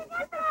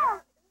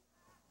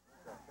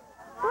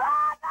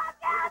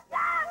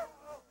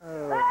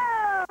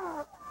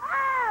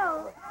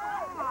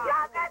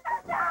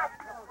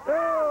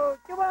 Oh,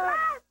 come on.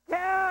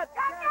 Cat.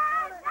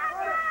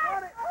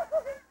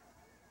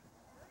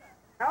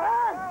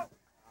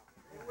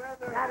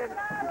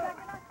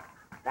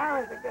 That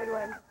was a good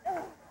one.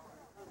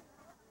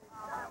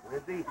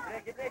 Lindsay.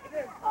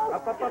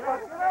 Up.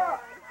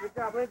 Good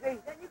job, Lindsay.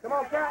 Come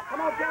on, cat. Go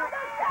on, Sarah.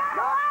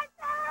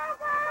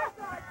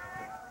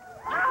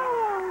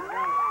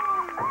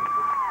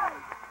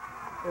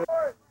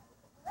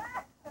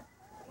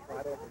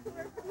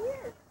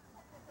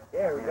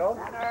 There we go.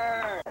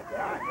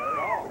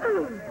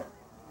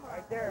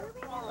 Right there.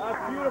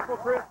 That's beautiful,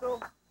 Crystal.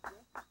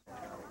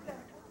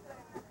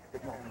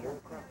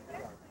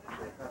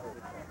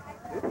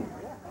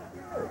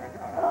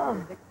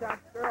 Big shot,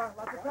 girl.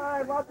 Lots of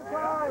time.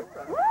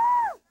 Woo!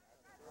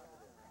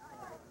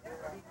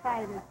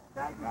 Excited.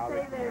 Try to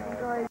stay there and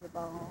enjoy the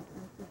ball.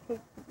 And she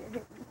hates to get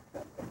hit with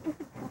something.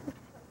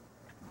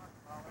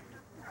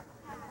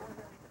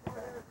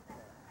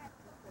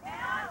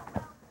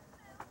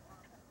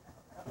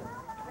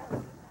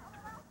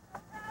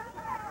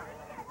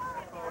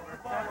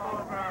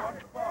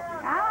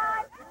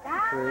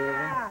 Three of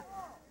them.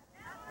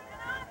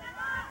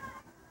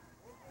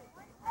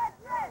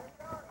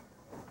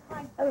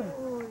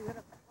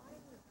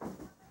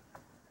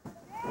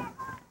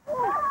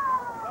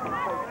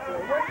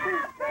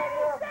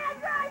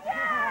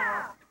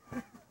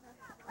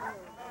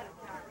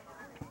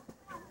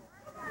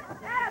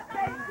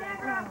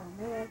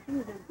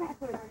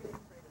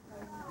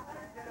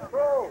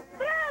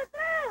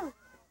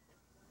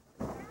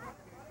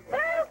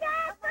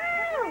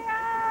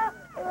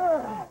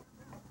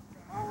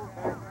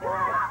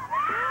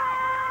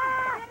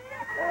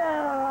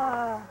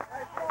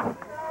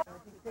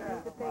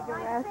 Take a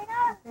rest.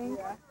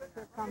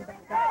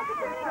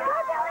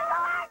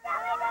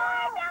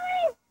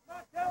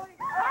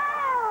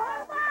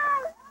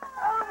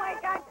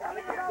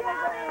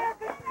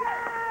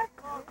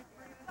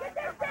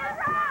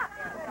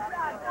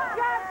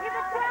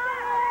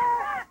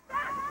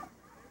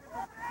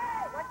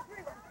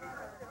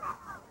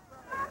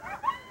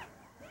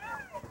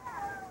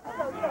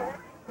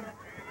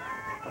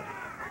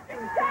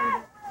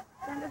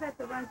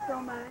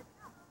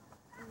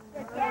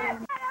 Yeah.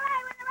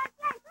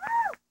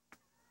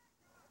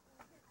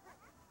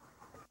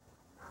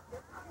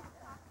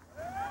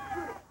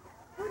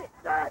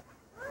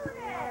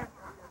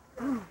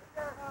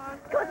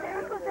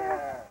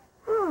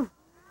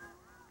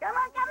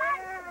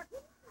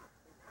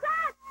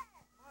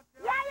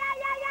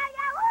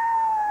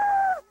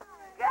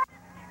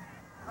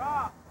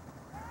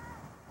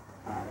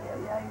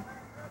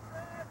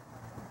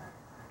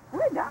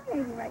 We're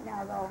dominating right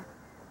now, though.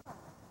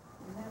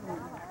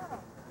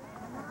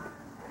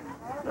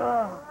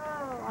 Oh,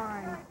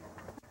 fine.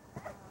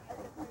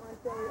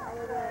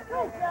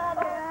 Good job,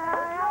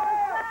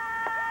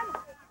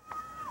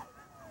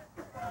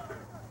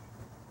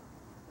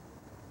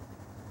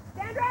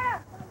 Sandra!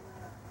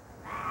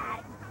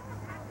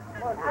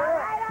 All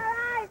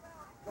right.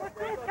 What's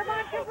this? Come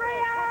on,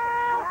 Cabrillo!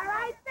 All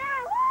right,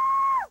 Sam!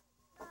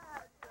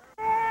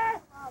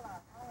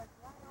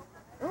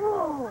 Woo!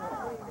 Ooh.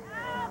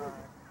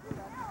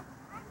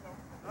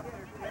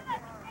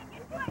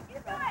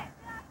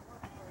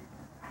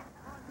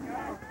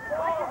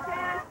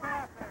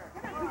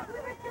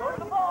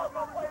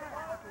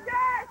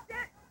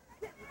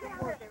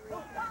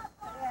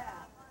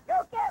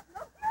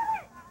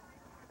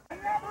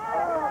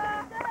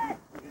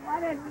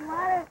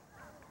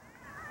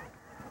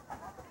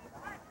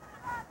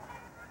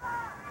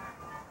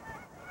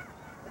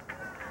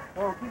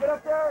 Oh, keep it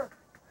up there.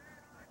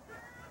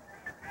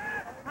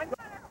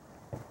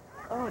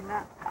 Oh, no.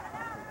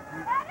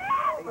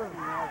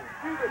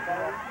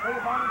 Hey,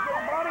 Bonnie, get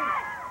him, Bonnie.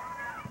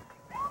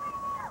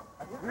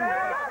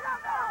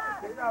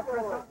 Get it out,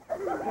 Crystal.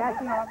 Yeah,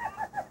 she on.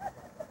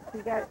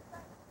 You got it.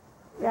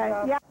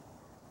 Yeah, yeah.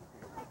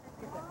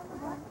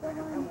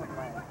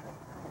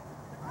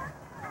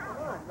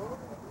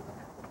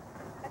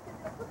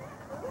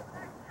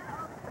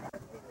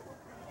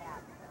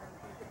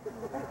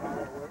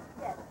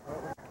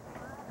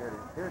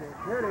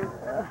 Here it is.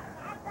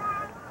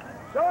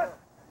 Shot!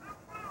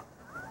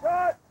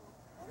 Shot!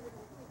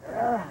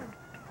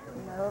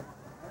 Nope.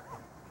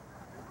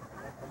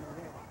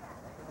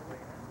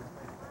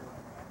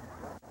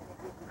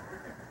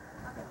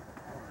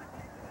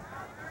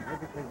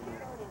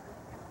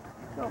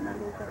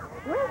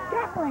 Where's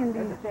Jacqueline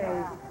these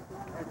days?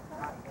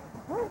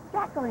 Where's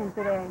Jacqueline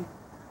today?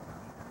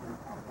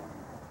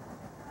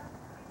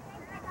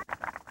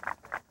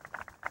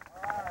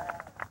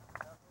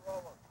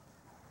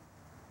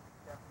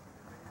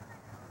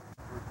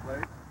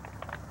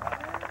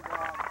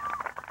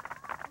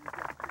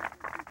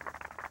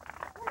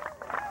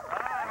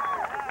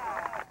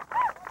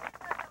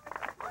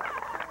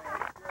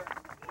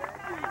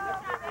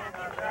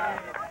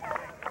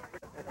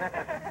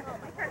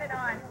 Turn it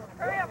on.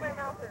 Hurry up, my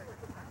mouth.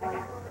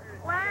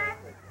 1,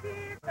 2,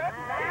 3.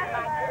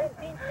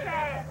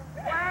 Okay.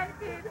 1,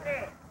 2, 3.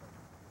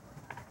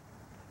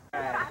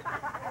 All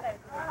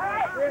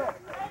right.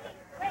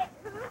 Wait,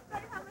 who's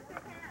going to come with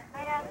their parents? I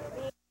have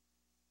me.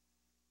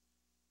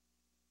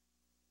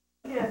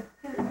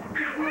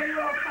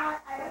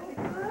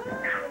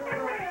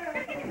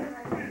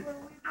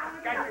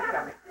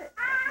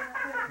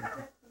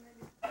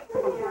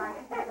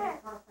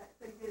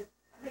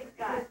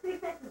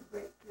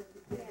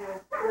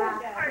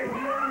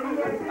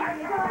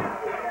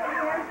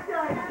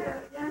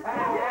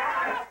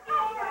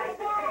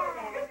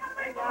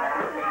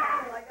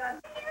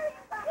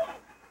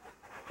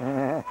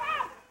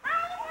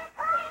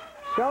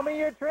 Show me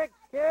your tricks,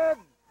 kids.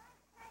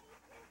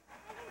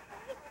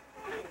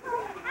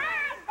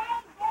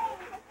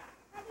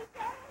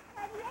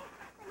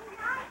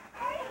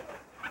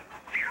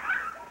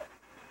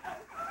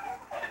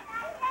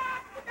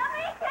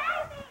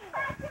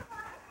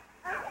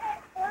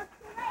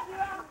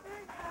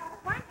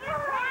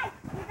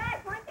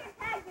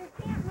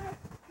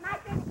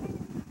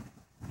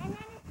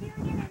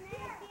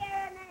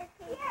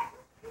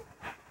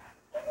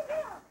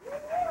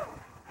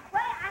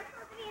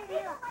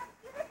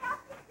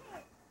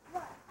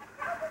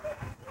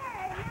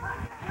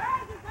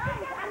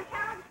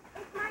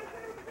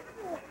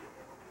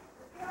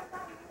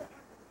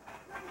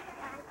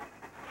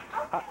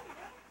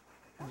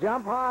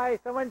 Jump high.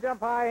 Someone jump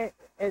high.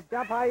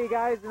 Jump high, you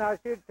guys, and I'll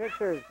shoot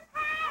pictures.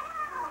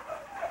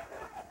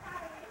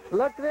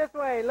 Look this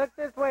way. Look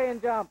this way and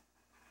jump.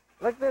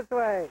 Look this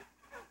way.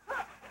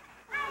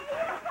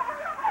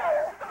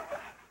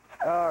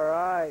 All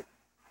right.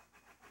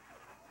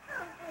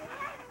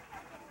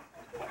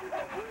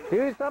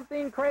 Do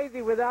something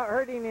crazy without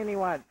hurting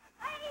anyone.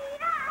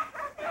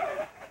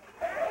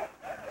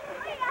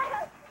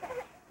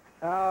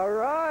 All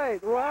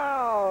right.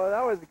 Wow,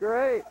 that was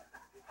great.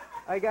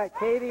 I got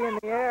Katie in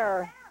the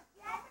air.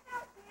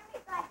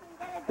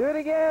 Do it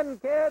again,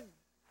 kids.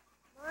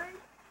 1,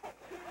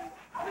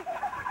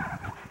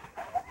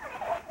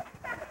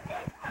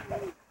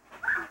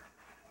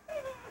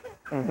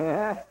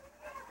 2.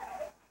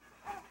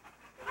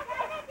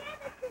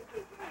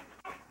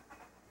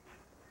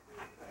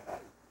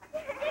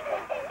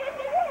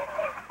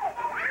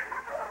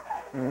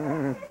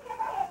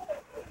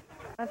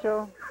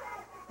 Nacho,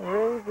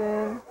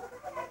 raisin.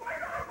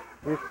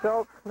 You're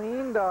so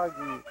clean,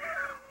 doggy.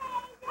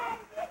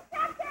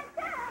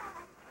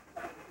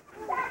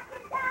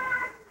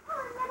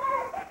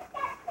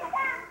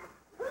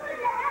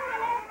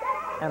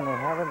 And they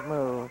haven't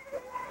moved.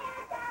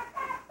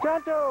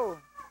 Chantel!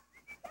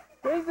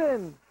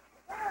 Jason!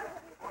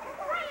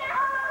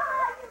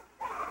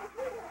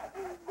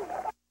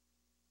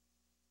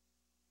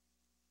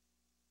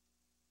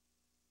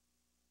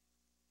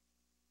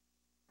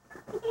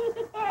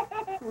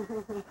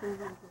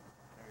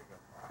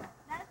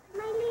 That's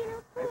my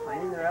little Are you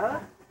finding the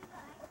road?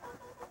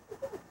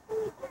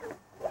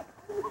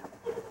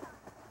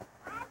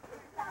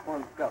 Come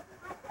on, let's go.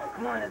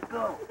 Come on, let's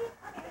go.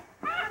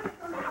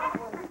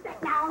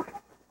 now.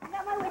 I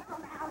got my whistle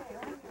now.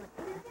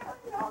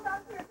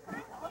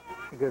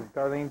 Because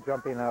Darlene's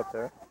jumping out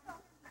there.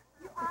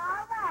 All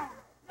right.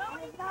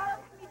 Nobody's got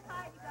to be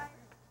tied, you guys.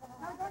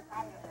 No, don't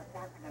tie it.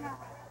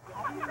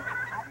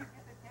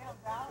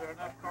 Is there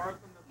enough cars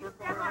in the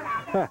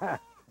circle?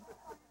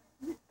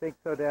 Think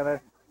so,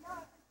 Dennis.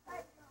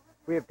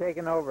 We have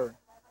taken over.